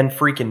and then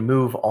freaking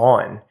move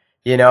on.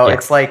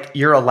 It's like,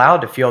 you're allowed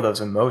to feel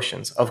those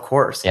emotions, of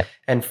course. Yeah.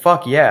 And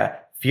fuck yeah,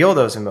 feel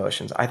those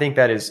emotions. I think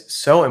that is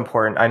so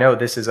important. I know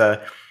this is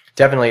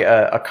definitely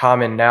a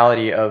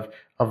commonality of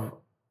a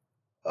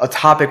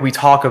topic we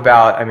talk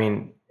about. I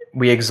mean,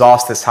 we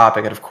exhaust this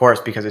topic, and of course,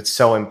 because it's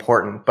so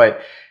important,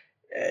 but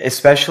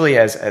especially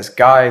as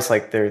guys,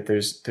 like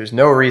there's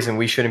no reason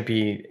we shouldn't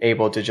be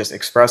able to just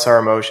express our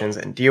emotions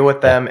and deal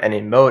with them and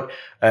emote.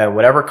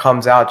 Whatever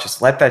comes out,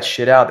 just let that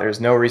shit out.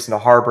 There's no reason to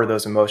harbor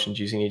those emotions.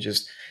 You need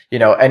just,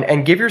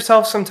 and give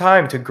yourself some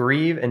time to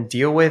grieve and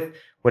deal with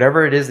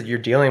whatever it is that you're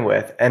dealing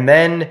with. And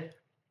then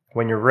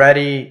when you're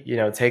ready,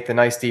 take the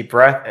nice deep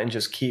breath and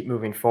just keep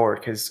moving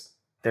forward, because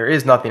there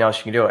is nothing else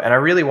you can do. And I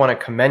really want to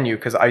commend you,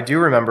 because I do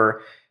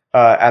remember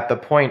at the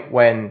point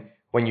when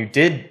you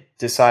did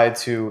decide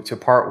to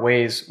part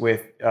ways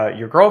with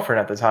your girlfriend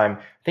at the time.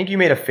 I think you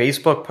made a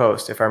Facebook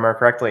post, if I remember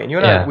correctly, and you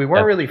and I, we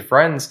weren't really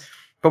friends,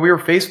 but we were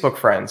Facebook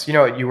friends. We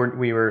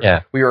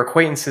were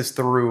acquaintances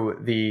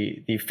through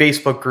the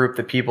Facebook group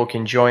that people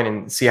can join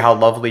and see how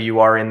lovely you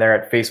are in there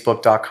at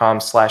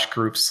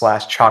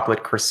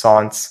facebook.com/groups/chocolate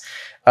croissants.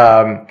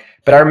 But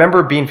I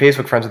remember being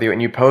Facebook friends with you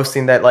and you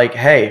posting that, like,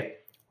 hey,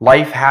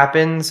 life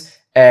happens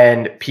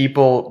and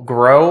people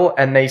grow,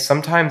 and they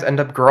sometimes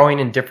end up growing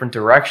in different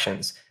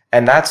directions.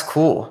 And that's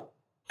cool.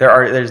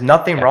 There's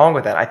nothing wrong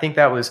with that. I think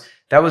that was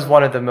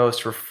one of the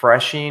most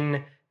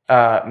refreshing,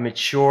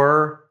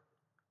 mature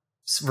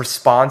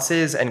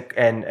responses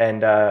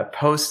and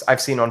posts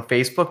I've seen on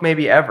Facebook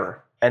maybe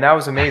ever. And that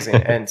was amazing.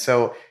 And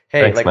so,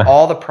 hey, thanks, like, man.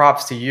 All the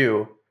props to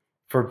you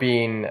for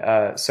being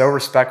so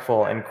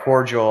respectful and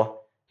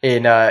cordial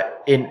in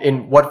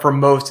what for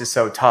most is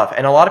so tough.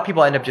 And a lot of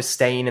people end up just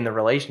staying in the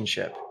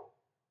relationship.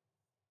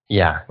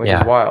 Yeah. Which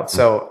is wild.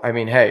 So, I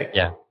mean, hey,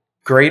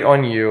 great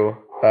on you.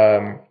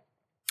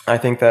 I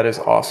think that is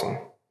awesome.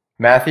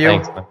 Matthew?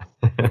 Thanks,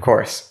 of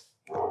course.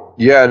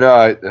 Yeah,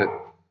 no,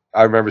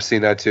 I remember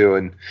seeing that too.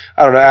 And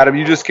I don't know, Adam,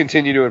 you just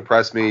continue to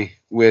impress me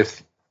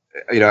with,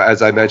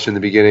 as I mentioned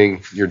in the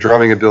beginning, your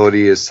drumming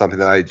ability is something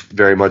that I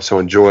very much so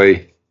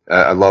enjoy.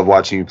 I love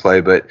watching you play,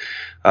 but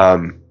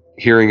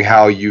hearing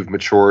how you've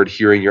matured,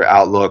 hearing your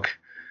outlook,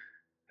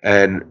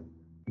 and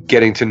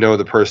getting to know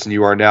the person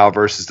you are now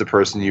versus the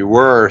person you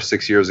were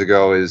 6 years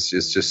ago is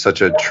just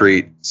such a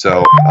treat.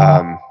 So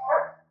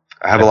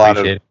I have a lot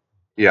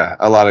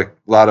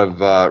of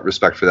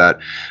respect for that.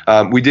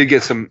 We did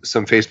get some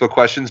Facebook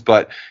questions,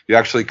 but you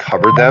actually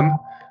covered them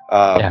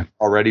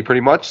already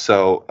pretty much.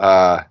 So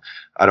I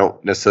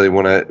don't necessarily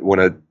want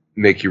to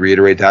make you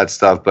reiterate that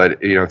stuff, but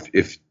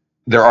if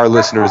there are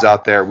listeners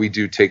out there, we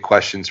do take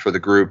questions for the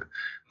group,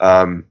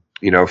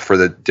 for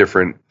the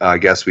different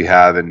guests we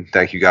have, and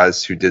thank you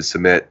guys who did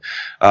submit.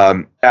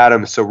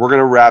 Adam, so we're going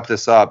to wrap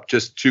this up.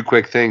 Just two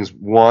quick things.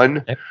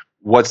 One,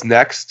 what's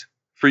next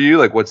for you?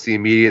 Like, what's the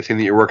immediate thing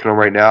that you're working on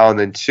right now? And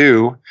then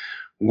two,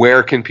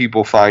 where can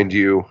people find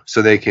you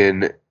so they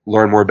can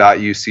learn more about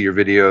you, see your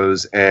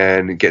videos,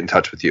 and get in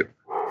touch with you?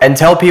 And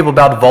tell people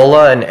about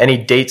Vola and any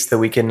dates that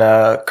we can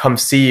come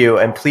see you,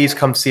 and please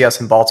come see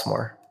us in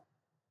Baltimore.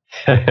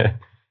 We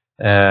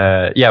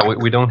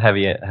don't have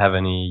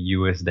any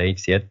US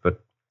dates yet,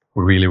 but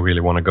we really, really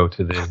want to go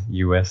to the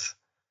US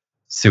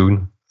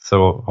soon.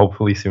 So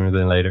hopefully sooner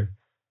than later.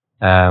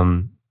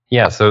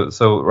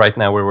 So right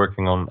now we're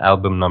working on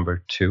album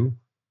number 2.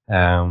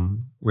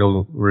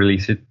 We'll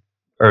release it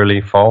early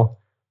fall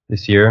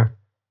this year,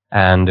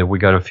 and we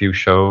got a few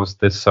shows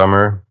this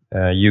summer.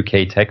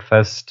 UK Tech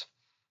Fest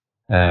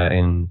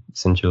in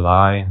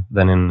July.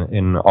 Then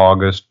in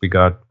August we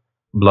got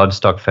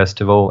Bloodstock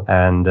Festival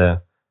and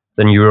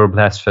then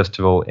Euroblast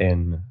Festival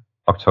in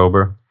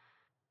October.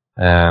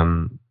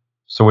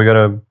 So we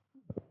got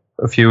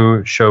a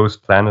few shows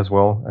planned as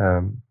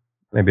well,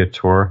 maybe a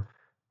tour.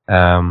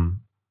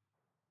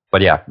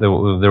 But yeah, there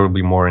will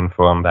be more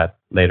info on that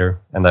later,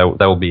 and that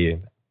will be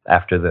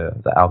after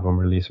the album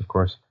release, of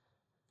course.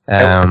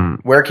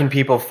 Where can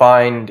people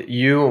find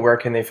you? Where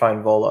can they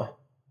find Vola?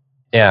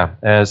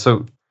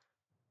 So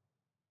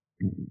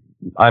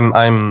I'm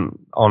on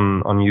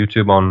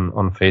YouTube,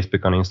 on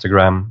Facebook, on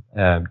Instagram.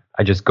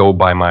 I just go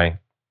by my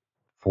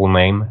full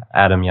name,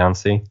 Adam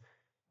Janssi,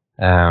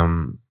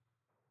 on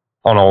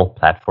all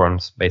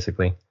platforms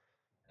basically.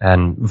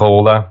 And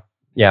Vola,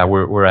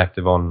 we're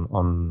active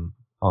on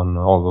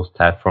all those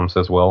platforms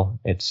as well.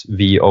 It's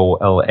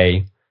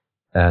VOLA,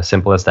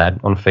 simple as that,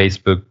 on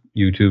Facebook,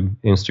 YouTube,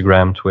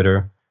 Instagram,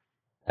 Twitter.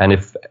 And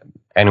if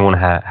anyone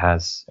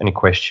has any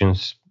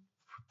questions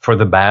for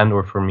the band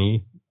or for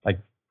me,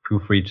 feel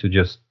free to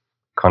just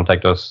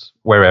contact us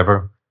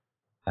wherever.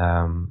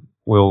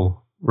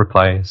 We'll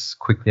reply as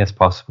quickly as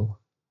possible.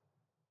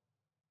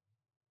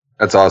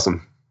 That's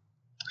awesome.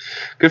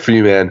 Good for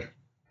you, man.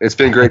 It's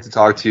been great to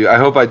talk to you. I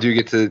hope I do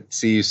get to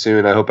see you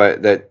soon. I hope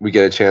that we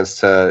get a chance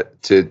to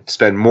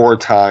spend more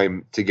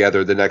time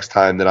together the next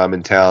time that I'm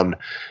in town.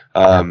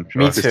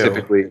 Me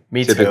too.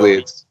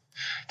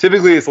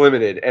 Typically it's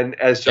limited. And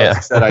as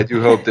Justin said, I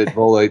do hope that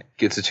Vola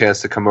gets a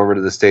chance to come over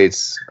to the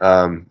States.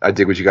 I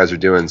dig what you guys are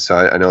doing, so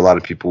I know a lot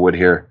of people would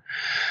here.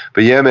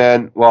 But yeah,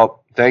 man,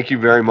 well, thank you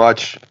very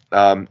much.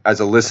 As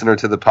a listener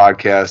to the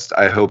podcast,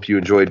 I hope you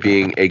enjoyed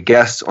being a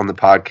guest on the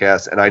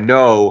podcast. And I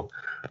know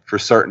for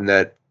certain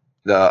that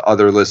the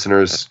other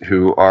listeners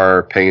who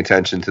are paying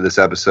attention to this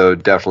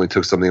episode definitely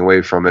took something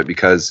away from it,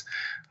 because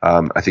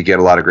I think you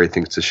had a lot of great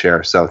things to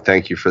share. So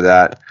thank you for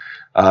that.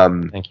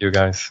 Thank you,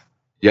 guys.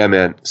 Yeah,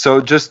 man.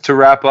 So just to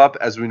wrap up,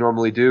 as we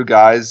normally do,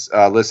 guys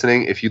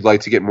listening, if you'd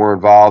like to get more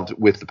involved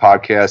with the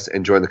podcast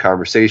and join the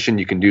conversation,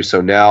 you can do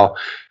so now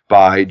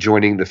by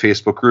joining the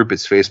Facebook group.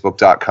 It's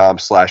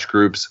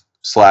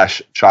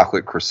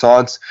facebook.com/groups/chocolate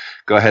croissants.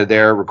 Go ahead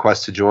there,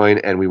 request to join,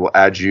 and we will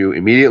add you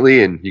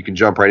immediately, and you can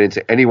jump right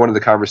into any one of the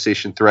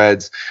conversation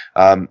threads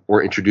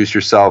or introduce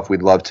yourself.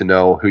 We'd love to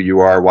know who you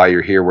are, why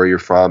you're here, where you're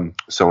from,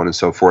 so on and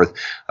so forth.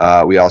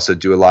 We also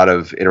do a lot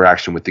of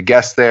interaction with the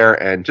guests there,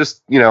 and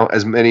just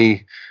as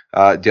many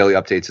daily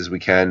updates as we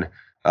can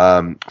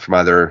from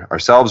either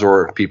ourselves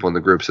or people in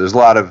the group. So there's a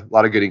lot of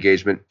good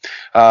engagement.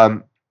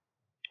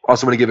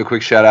 Also want to give a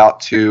quick shout out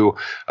to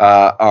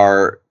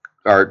our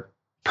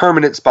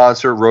permanent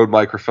sponsor, Rode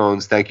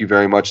Microphones. Thank you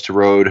very much to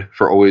Rode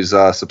for always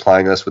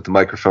supplying us with the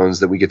microphones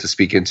that we get to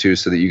speak into,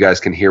 so that you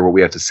guys can hear what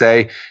we have to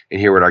say and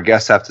hear what our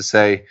guests have to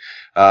say.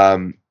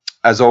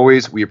 As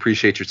always, we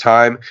appreciate your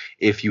time.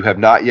 If you have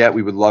not yet,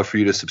 we would love for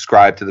you to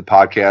subscribe to the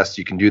podcast.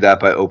 You can do that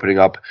by opening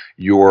up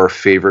your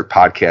favorite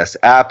podcast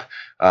app.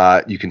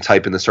 You can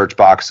type in the search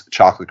box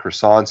Chocolate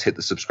Croissants, hit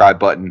the subscribe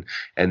button,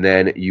 and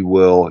then you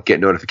will get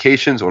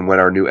notifications on when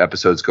our new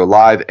episodes go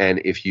live.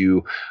 And if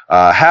you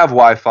have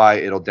Wi-Fi,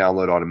 it'll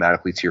download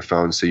automatically to your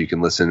phone, so you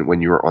can listen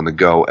when you're on the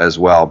go as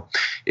well.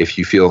 If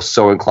you feel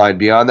so inclined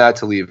beyond that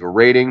to leave a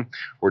rating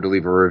or to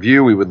leave a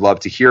review, we would love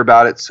to hear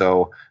about it.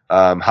 So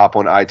hop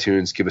on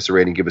iTunes, give us a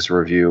rating, give us a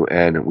review,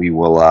 and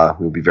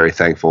we'll be very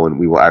thankful, and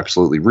we will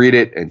absolutely read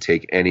it and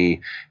take any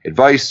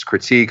advice,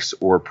 critiques,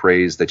 or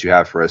praise that you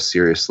have for us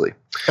seriously.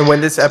 And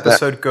when this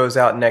episode goes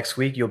out next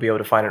week, you'll be able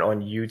to find it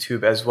on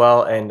YouTube as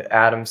well. And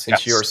Adam,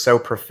 since you are so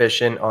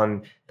proficient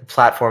on the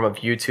platform of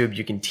YouTube,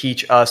 you can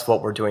teach us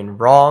what we're doing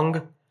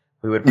wrong.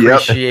 We would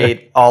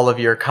appreciate all of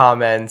your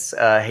comments,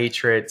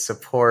 hatred,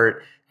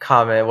 support,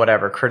 comment,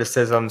 whatever,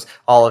 criticisms,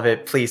 all of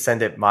it. Please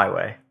send it my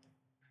way.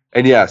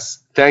 And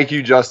yes, thank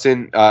you,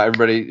 Justin.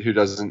 Everybody who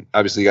doesn't,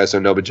 obviously you guys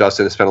don't know, but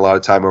Justin has spent a lot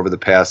of time over the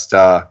past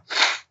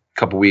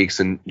couple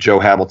weeks, and Joe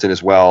Hamilton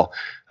as well,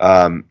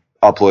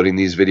 uploading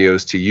these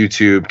videos to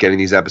YouTube, getting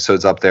these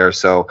episodes up there.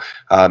 So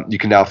you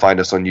can now find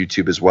us on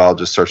YouTube as well.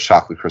 Just search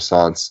Chocolate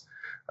Croissants.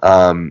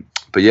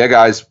 But yeah,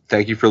 guys,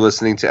 thank you for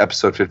listening to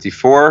episode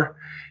 54.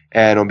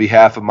 And on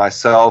behalf of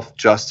myself,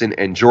 Justin,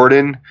 and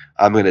Jordan,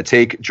 I'm going to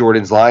take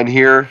Jordan's line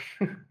here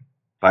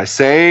by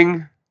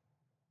saying...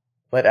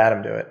 Let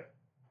Adam do it.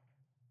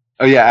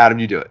 Oh, yeah, Adam,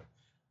 you do it.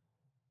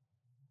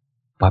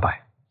 Bye-bye.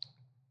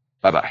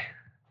 Bye-bye.